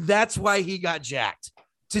 And that's why he got jacked,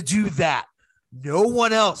 to do that. No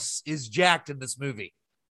one else is jacked in this movie.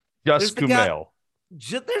 Just Kumail.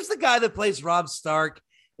 There's the guy that plays Rob Stark,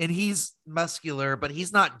 and he's muscular, but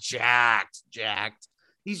he's not jacked.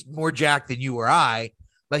 He's more jacked than you or I,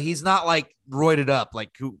 but he's not like roided up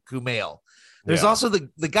like Kumail. There's also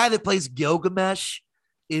the guy that plays Gilgamesh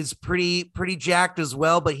is pretty jacked as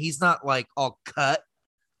well, but he's not like all cut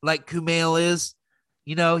like Kumail is.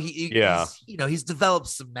 You know, he's developed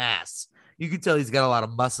some mass. You can tell he's got a lot of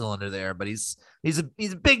muscle under there, but he's a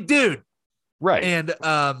big dude. Right. And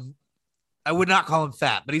I would not call him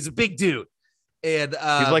fat, but he's a big dude. And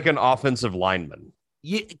he's like an offensive lineman.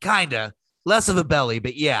 Yeah, kind of. Less of a belly,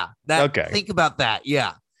 but yeah. Think about that.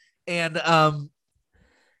 Yeah. And I'm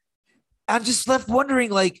just left wondering,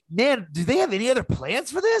 like, man, do they have any other plans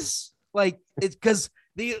for this? Like, it's because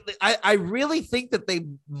I really think that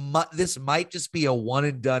this might just be a one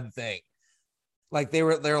and done thing. Like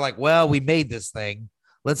they're like, well, we made this thing.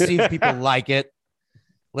 Let's see if people like it.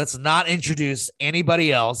 Let's not introduce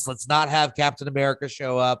anybody else. Let's not have Captain America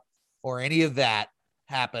show up or any of that.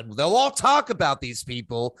 happen. They'll all talk about these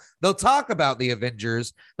people. They'll talk about the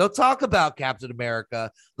Avengers. They'll talk about Captain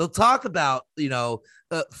America. They'll talk about,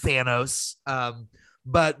 Thanos.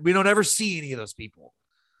 But we don't ever see any of those people.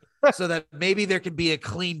 So that maybe there can be a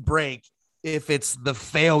clean break if it's the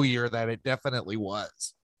failure that it definitely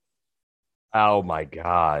was. Oh my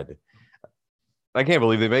God. I can't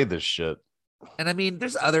believe they made this shit. And I mean,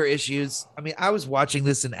 there's other issues. I mean, I was watching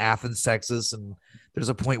this in Athens, Texas, and there's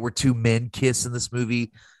a point where two men kiss in this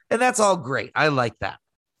movie, and that's all great. I like that.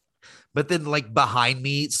 But then, like, behind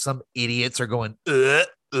me, some idiots are going,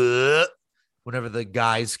 whenever the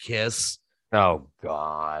guys kiss. Oh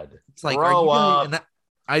God. It's like, grow up.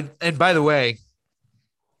 And by the way,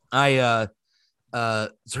 I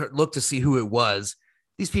looked to see who it was.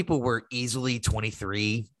 These people were easily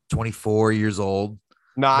 23, 24 years old.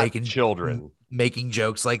 Not making children. Making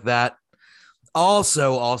jokes like that.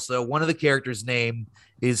 Also, one of the characters' name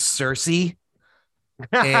is Cersei.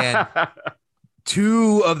 And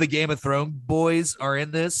two of the Game of Thrones boys are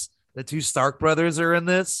in this. The two Stark brothers are in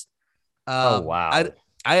this. Oh, wow.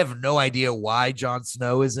 I have no idea why Jon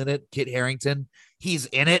Snow is in it. Kit Harington. He's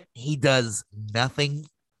in it. He does nothing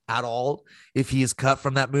at all. If he is cut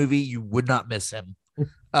from that movie, you would not miss him.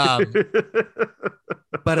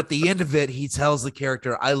 But at the end of it, he tells the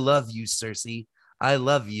character, I love you, Cersei. I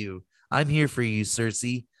love you. I'm here for you,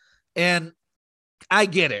 Cersei. And I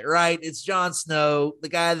get it, right? It's Jon Snow, the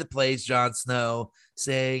guy that plays Jon Snow,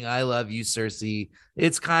 saying, I love you, Cersei.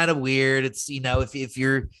 It's kind of weird. It's, if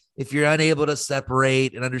you're unable to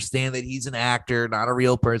separate and understand that he's an actor, not a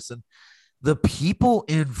real person, the people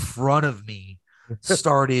in front of me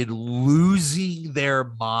started losing their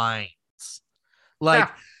minds. Like,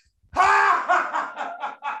 oh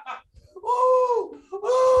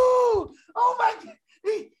my God.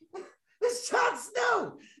 It's Jon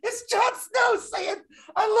Snow. It's Jon Snow saying,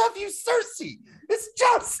 I love you, Cersei. It's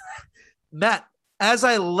Jon Snow. Matt, as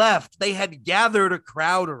I left, they had gathered a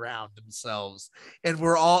crowd around themselves and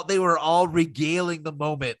they were all regaling the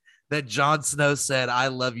moment that Jon Snow said, I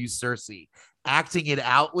love you, Cersei, acting it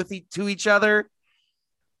out to each other.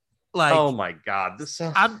 Like, oh my God.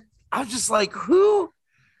 I'm just like, who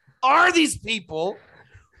are these people?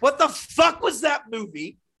 What the fuck was that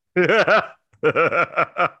movie?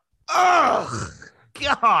 Oh,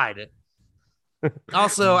 God.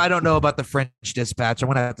 Also, I don't know about the French Dispatch. I'm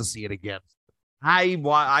going to have to see it again.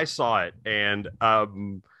 I saw it, and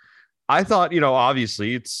I thought,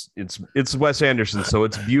 obviously it's Wes Anderson, so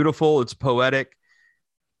it's beautiful, it's poetic,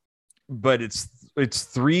 but it's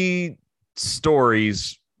three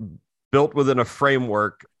stories built within a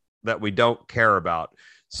framework that we don't care about.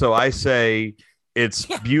 So I say it's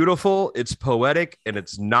beautiful, it's poetic, and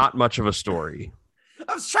it's not much of a story.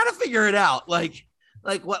 I was trying to figure it out. Like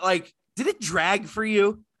what? Like, did it drag for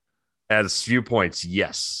you? At a few points,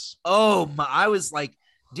 yes. Oh my! I was like,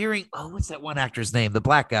 what's that one actor's name? The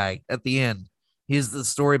black guy at the end. He's the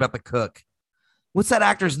story about the cook. What's that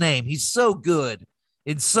actor's name? He's so good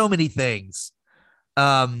in so many things.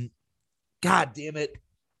 God damn it.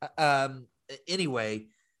 Anyway,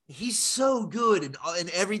 he's so good in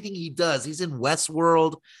everything he does. He's in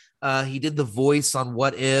Westworld. He did the voice on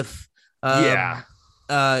What If.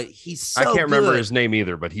 He's so I can't remember good. his name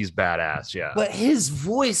either, but he's badass. Yeah. But his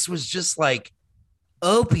voice was just like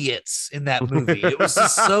opiates in that movie. It was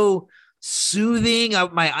just so soothing.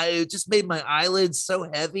 It just made my eyelids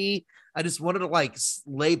so heavy. I just wanted to like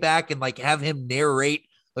lay back and like have him narrate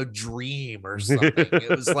a dream or something. It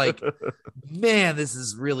was like, man, this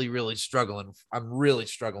is really, really struggling. I'm really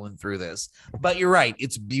struggling through this. But you're right.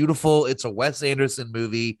 It's beautiful. It's a Wes Anderson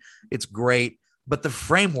movie. It's great. But the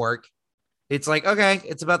framework, it's like, okay,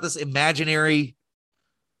 it's about this imaginary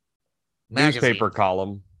newspaper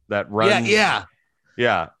column that runs. Yeah.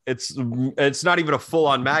 It's not even a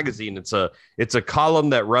full-on magazine. It's a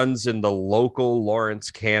column that runs in the local Lawrence,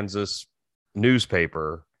 Kansas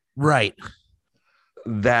newspaper. Right.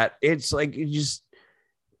 That it's like,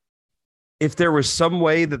 if there was some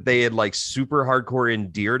way that they had like super hardcore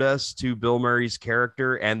endeared us to Bill Murray's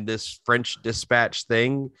character and this French Dispatch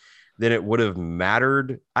thing, then it would have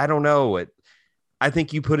mattered. I don't know. I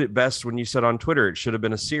think you put it best when you said on Twitter it should have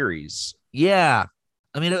been a series. Yeah.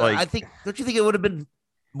 I mean, I think, don't you think it would have been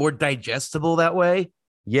more digestible that way?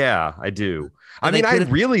 Yeah, I do. I mean, I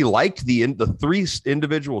really liked the three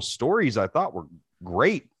individual stories. I thought were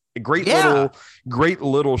great. Great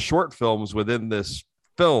little short films within this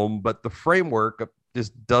film, but the framework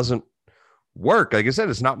just doesn't work. Like I said,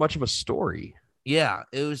 it's not much of a story. Yeah,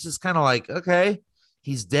 it was just kind of like, okay,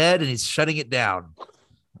 he's dead and he's shutting it down.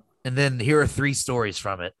 And then here are three stories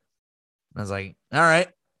from it. I was like, all right,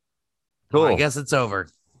 cool. Well, I guess it's over.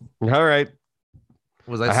 All right.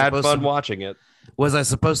 I had fun watching it. Was I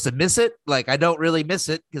supposed to miss it? Like, I don't really miss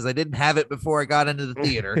it because I didn't have it before I got into the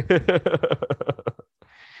theater.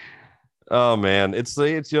 Oh man, it's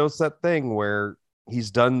that thing where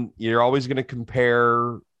he's done. You're always going to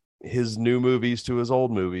compare his new movies to his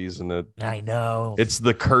old movies, and I know it's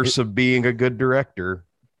the curse of being a good director.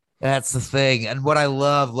 That's the thing. And what I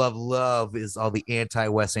love is all the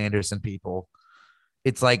anti-Wes Anderson people.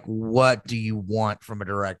 It's like, what do you want from a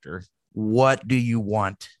director? What do you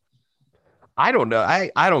want? I don't know.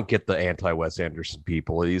 I don't get the anti-Wes Anderson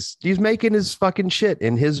people. He's making his fucking shit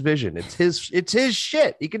in his vision. It's his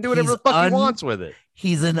shit. He can do whatever the fuck he wants with it.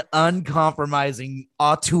 He's an uncompromising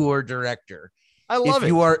auteur director. I love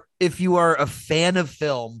it. If you are a fan of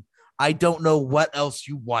film, I don't know what else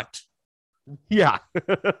you want. Yeah.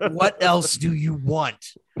 What else do you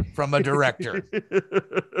want from a director?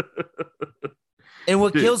 And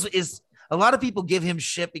what kills is a lot of people give him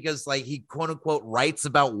shit because like he quote unquote writes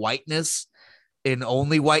about whiteness and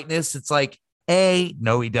only whiteness. It's like, A,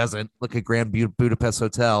 no, he doesn't. Look at Grand Budapest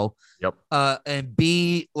Hotel. Yep. And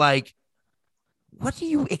B, like, what do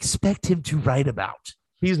you expect him to write about?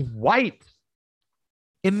 He's white.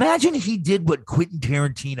 Imagine he did what Quentin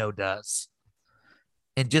Tarantino does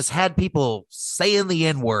and just had people saying the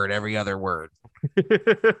N-word every other word.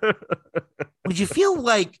 Would you feel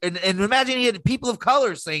like, and imagine he had people of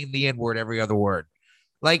color saying the N-word every other word,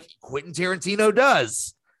 like Quentin Tarantino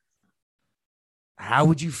does. How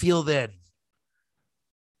would you feel then?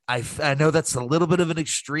 I know that's a little bit of an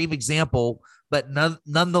extreme example, but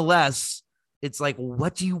nonetheless, it's like,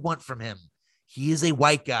 what do you want from him? He is a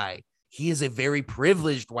white guy. He is a very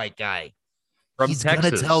privileged white guy. He's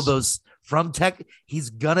gonna tell those from tech. He's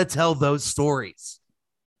gonna tell those stories.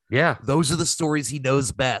 Yeah, those are the stories he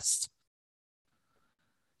knows best.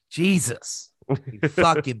 Jesus,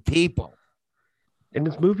 fucking people. And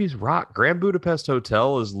his movies rock. Grand Budapest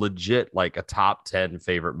Hotel is legit like a top 10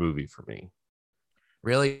 favorite movie for me.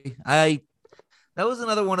 Really? That was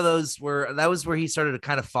another one of those where he started to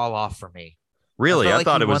kind of fall off for me. Really? I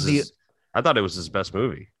thought it was his best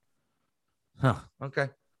movie. Huh. Okay.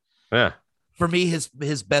 Yeah. For me,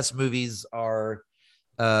 his best movies are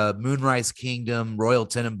Moonrise Kingdom, Royal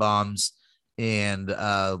Tenenbaums, and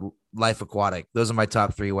Life Aquatic. Those are my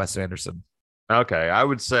top 3 Wes Anderson. Okay. I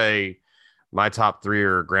would say my top 3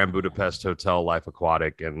 are Grand Budapest Hotel, Life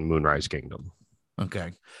Aquatic, and Moonrise Kingdom.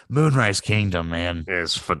 Okay. Moonrise Kingdom, man,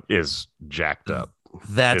 is jacked up.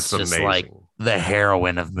 It's just amazing. Like the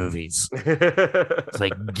heroine of movies. It's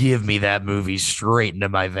like, give me that movie straight into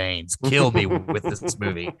my veins. Kill me with this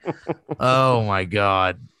movie. Oh my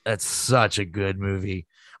God. That's such a good movie.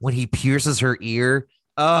 When he pierces her ear,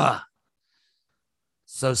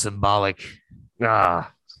 so symbolic.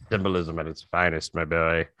 Symbolism at its finest, my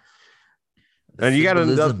boy. And you got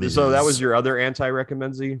another, so that was your other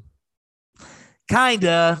anti-recommend-y?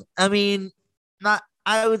 Kinda. I mean,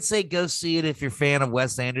 I would say go see it if you're a fan of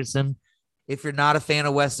Wes Anderson. If you're not a fan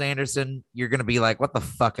of Wes Anderson, you're going to be like, what the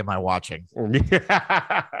fuck am I watching?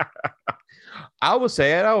 I will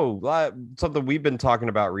say, something we've been talking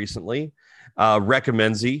about recently.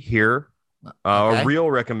 Recommends-y here. Okay. A real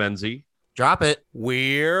recommends-y. Drop it.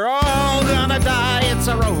 We're all gonna die, it's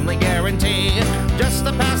our only guarantee. Just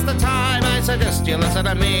to pass the time, I suggest you listen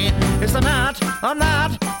to me. It's the Matt on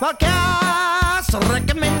That Podcast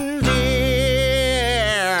Recommend.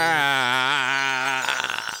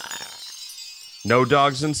 No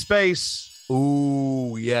Dogs in Space.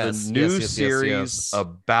 Ooh, yes. The new series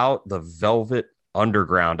about the Velvet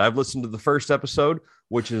Underground. I've listened to the first episode,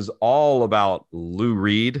 which is all about Lou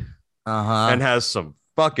Reed, and has some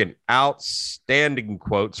fucking outstanding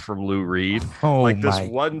quotes from Lou Reed. Like this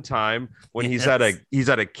one time when he's at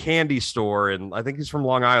a candy store, and I think he's from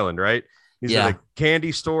Long Island, right? He's at a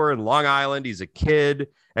candy store in Long Island. He's a kid,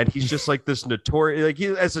 and he's just like this notorious, like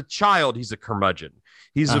as a child, he's a curmudgeon.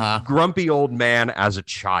 He's a grumpy old man as a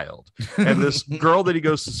child. And this girl that he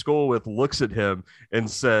goes to school with looks at him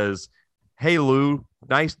and says, "Hey, Lou,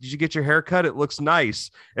 nice. Did you get your hair cut? It looks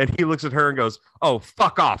nice." And he looks at her and goes, "Oh,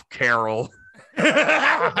 fuck off, Carol."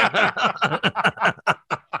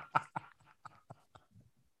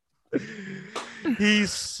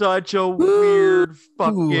 He's such a weird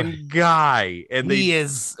fucking guy, and he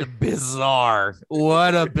is bizarre.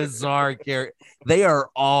 What a bizarre character. They are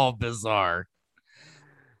all bizarre.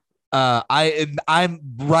 I'm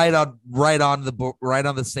right on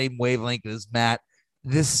the same wavelength as Matt.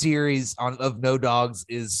 This series of No Dogs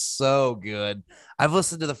is so good. I've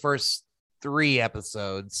listened to the first 3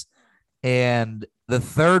 episodes, and the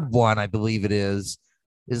third one, I believe it is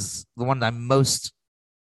the one I'm most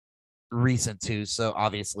recent to. So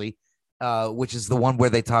obviously, which is the one where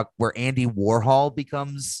they talk where Andy Warhol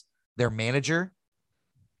becomes their manager.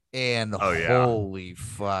 And holy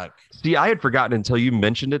fuck. See, I had forgotten until you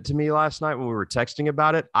mentioned it to me last night when we were texting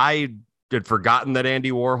about it. I had forgotten that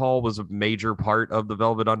Andy Warhol was a major part of the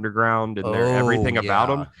Velvet Underground and everything about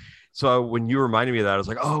him. So when you reminded me of that, I was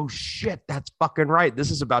like, oh shit, that's fucking right.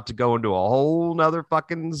 This is about to go into a whole nother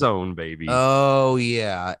fucking zone, baby. Oh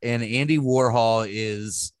yeah. And Andy Warhol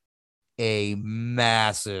is a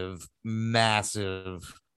massive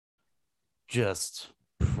just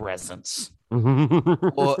presence.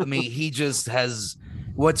 Well, I mean, he just has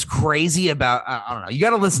what's crazy about I don't know. You got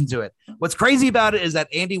to listen to it. What's crazy about it is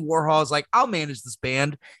that Andy Warhol is like, I'll manage this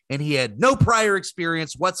band, and he had no prior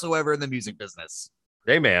experience whatsoever in the music business.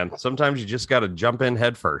 Hey, man, sometimes you just got to jump in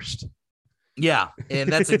head first. Yeah,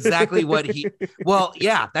 and that's exactly what well,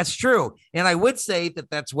 yeah, that's true. And I would say that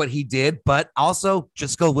that's what he did, but also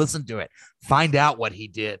just go listen to it. Find out what he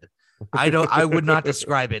did. I would not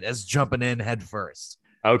describe it as jumping in head first.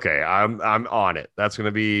 Okay, I'm on it. That's going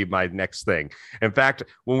to be my next thing. In fact,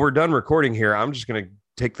 when we're done recording here, I'm just going to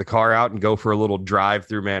take the car out and go for a little drive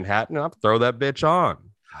through Manhattan. I'll throw that bitch on.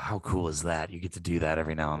 How cool is that? You get to do that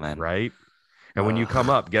every now and then. Right? And when you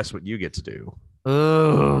come up, guess what you get to do?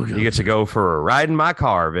 Oh, you get to go for a ride in my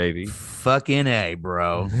car, baby. Fucking A,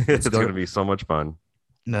 bro. It's going to be so much fun.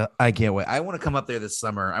 No, I can't wait. I want to come up there this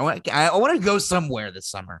summer. I want to go somewhere this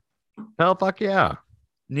summer. Hell, fuck yeah.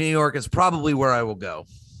 New York is probably where I will go.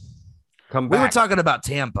 Come back. We were talking about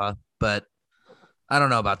Tampa, but I don't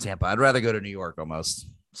know about Tampa. I'd rather go to New York almost.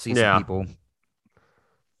 See some people.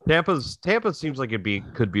 Tampa seems like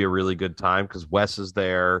could be a really good time because Wes is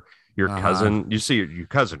there. Your cousin, you see your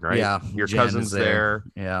cousin, right? Yeah, your cousin's there.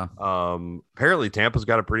 Yeah. Apparently Tampa's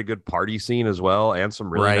got a pretty good party scene as well, and some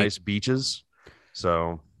really nice beaches.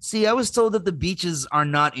 So, see, I was told that the beaches are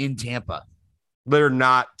not in Tampa. They're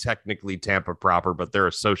not technically Tampa proper, but they're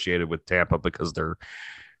associated with Tampa because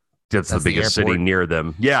that's the biggest city near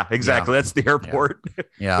them. Yeah, exactly. Yeah. That's the airport.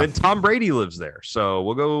 Yeah. And Tom Brady lives there. So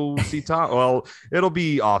we'll go see Tom. Well, it'll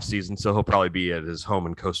be off season, so he'll probably be at his home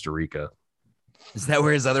in Costa Rica. Is that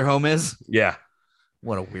where his other home is? Yeah.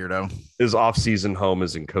 What a weirdo. His off-season home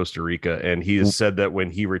is in Costa Rica, and he has said that when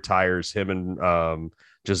he retires, him and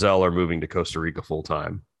Giselle are moving to Costa Rica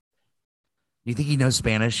full-time. You think he knows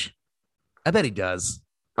Spanish? I bet he does.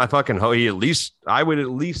 I would at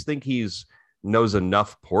least think he's knows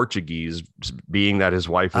enough Portuguese, being that his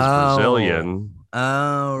wife is Brazilian.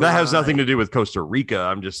 Oh, that has nothing to do with Costa Rica.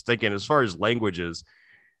 I'm just thinking, as far as languages,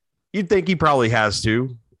 you'd think he probably has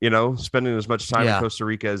to, spending as much time in Costa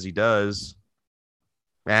Rica as he does.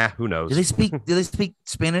 Who knows? Do they speak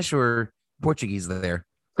Spanish or Portuguese there?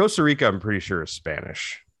 Costa Rica, I'm pretty sure, is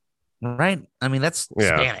Spanish. Right? I mean, that's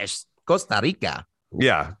Spanish. Costa Rica.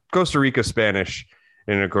 Yeah, Costa Rica Spanish.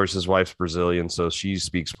 And of course, his wife's Brazilian, so she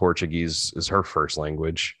speaks Portuguese as her first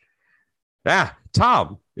language.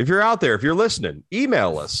 Tom, if you're out there, if you're listening,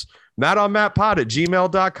 email us,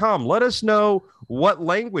 mattonmattpod@gmail.com. Let us know what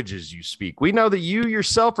languages you speak. We know that you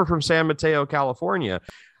yourself are from San Mateo, California.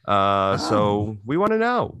 So we want to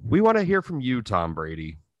know. We want to hear from you, Tom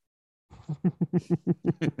Brady.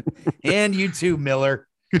 And you too, Miller.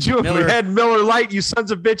 Could you have had Miller Lite, you sons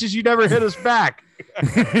of bitches? You never hit us back.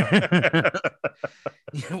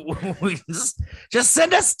 just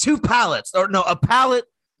send us 2 pallets, or no, a pallet,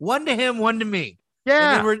 one to him, one to me.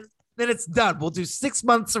 Yeah. And then it's done. We'll do 6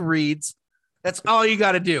 months of reads. That's all you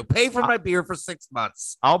got to do. Pay for my beer for 6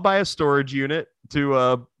 months. I'll buy a storage unit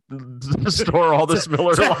to store all this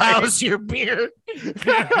Miller Lite. House your beer.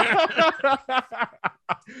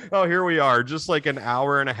 Oh, here we are, just like an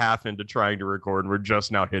hour and a half into trying to record. We're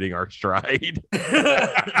just now hitting our stride.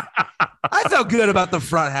 I felt good about the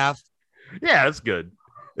front half. Yeah, it's good.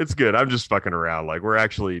 It's good. I'm just fucking around. Like, we're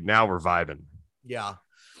vibing. Yeah.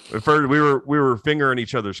 At first, we were fingering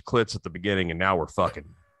each other's clits at the beginning, and now we're fucking.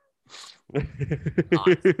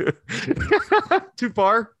 Too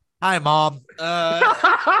far? Hi, Mom.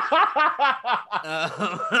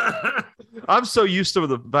 I'm so used to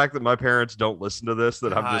the fact that my parents don't listen to this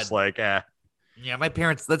that I'm just like, Yeah, my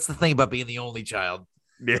parents, that's the thing about being the only child.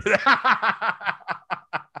 They're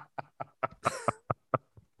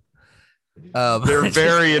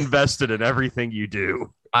very invested in everything you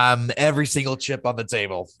do. Every single chip on the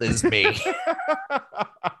table is me.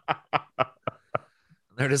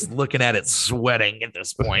 They're just looking at it sweating at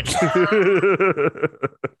this point.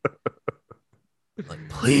 Like,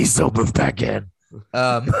 please don't move back in.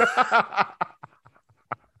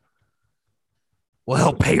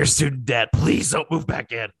 Well, pay your student debt. Please don't move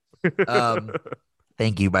back in.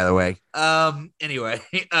 Thank you, by the way. Anyway.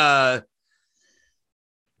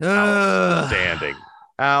 Outstanding.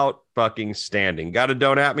 Out-fucking-standing. Got a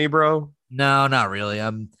don't at me, bro? No, not really.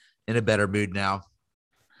 I'm in a better mood now.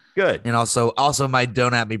 Good. And also my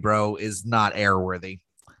don't at me, bro, is not airworthy.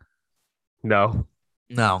 No.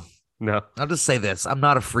 I'll just say this. I'm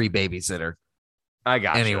not a free babysitter. I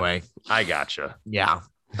got you. Anyway. I gotcha. Yeah.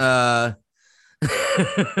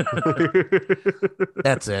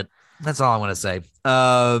 That's it. That's all I want to say.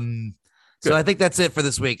 So I think that's it for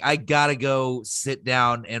this week. I gotta go sit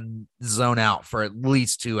down and zone out for at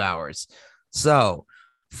least 2 hours. So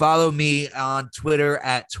follow me on Twitter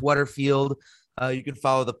at Twutterfield. You can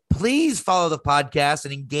please follow the podcast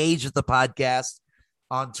and engage with the podcast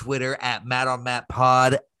on Twitter at Matt on Matt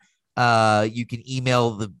Pod. You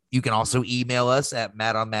can also email us at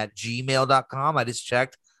mattonmatt@gmail.com. I just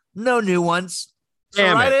checked. No new ones. So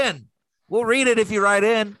write in. We'll read it if you write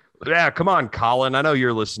in. Yeah, come on, Colin. I know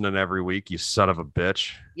you're listening every week, you son of a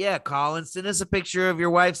bitch. Yeah, Colin, send us a picture of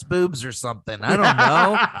your wife's boobs or something. I don't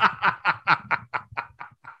know.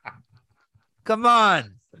 Come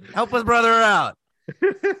on. Help us brother out.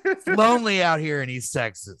 It's lonely out here in East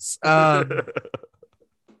Texas. What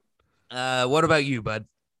about you, bud?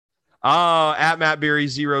 At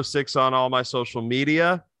MattBeery06 on all my social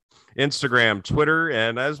media. Instagram, Twitter,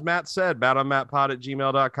 and as Matt said,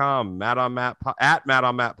 mattonmattpod@gmail.com, at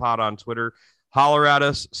mattonmattpod on Twitter. Holler at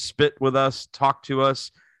us, spit with us, talk to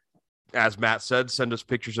us. As Matt said, send us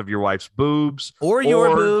pictures of your wife's boobs. Or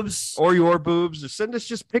your boobs. Or your boobs. Send us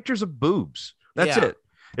just pictures of boobs. That's it.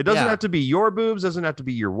 It doesn't have to be your boobs, doesn't have to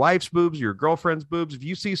be your wife's boobs, your girlfriend's boobs. If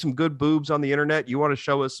you see some good boobs on the internet, you want to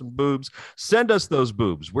show us some boobs, send us those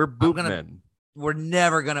boobs. We're boob men. We're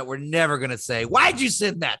never gonna say, why'd you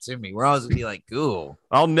send that to me? We're always gonna be like, cool.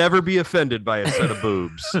 I'll never be offended by a set of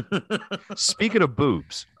boobs. Speaking of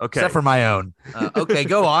boobs, okay. Except for my own. Okay,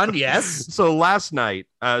 go on. Yes. So last night,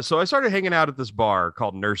 so I started hanging out at this bar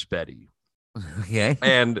called Nurse Betty. Okay.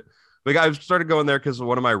 And I started going there because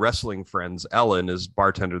one of my wrestling friends, Ellen, is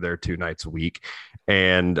bartender there 2 nights a week.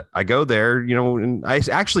 And I go there, and I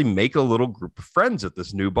actually make a little group of friends at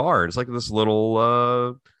this new bar. It's like this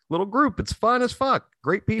little group. It's fun as fuck.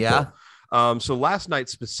 Great people. Yeah. So last night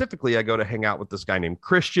specifically, I go to hang out with this guy named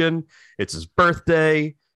Christian. It's his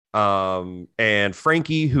birthday. And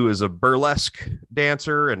Frankie, who is a burlesque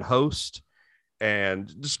dancer and host,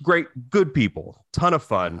 and just good people, ton of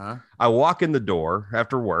fun. Uh-huh. I walk in the door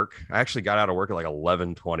after work. I actually got out of work at like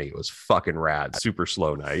 11:20. It was fucking rad. Super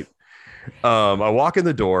slow night. I walk in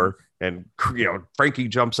the door and, Frankie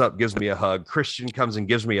jumps up, gives me a hug. Christian comes and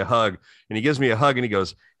gives me a hug, and he gives me a hug and he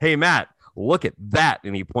goes, "Hey, Matt, look at that."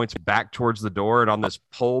 And he points back towards the door. And on this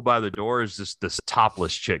pole by the door is just this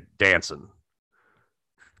topless chick dancing.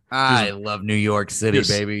 I love New York City,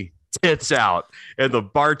 baby. Tits out. And the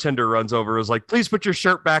bartender runs over and was like, "Please put your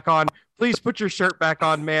shirt back on. Please put your shirt back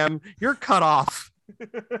on, ma'am. You're cut off."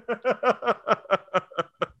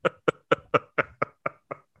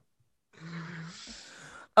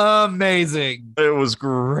 Amazing. It was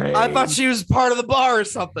great. I thought she was part of the bar or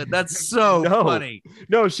something. That's so funny.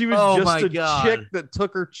 No, she was just a God. chick that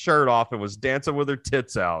took her shirt off and was dancing with her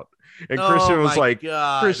tits out. And Christian was like,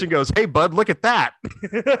 God. Christian goes, "Hey, bud, look at that."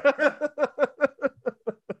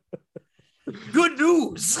 Good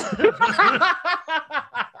news.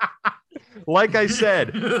 Like I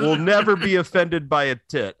said, we'll never be offended by a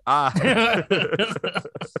tit. All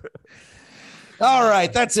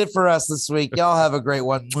right, that's it for us this week. Y'all have a great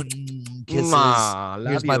one. Kisses.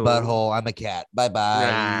 Here's my butthole. I'm a cat. Bye-bye.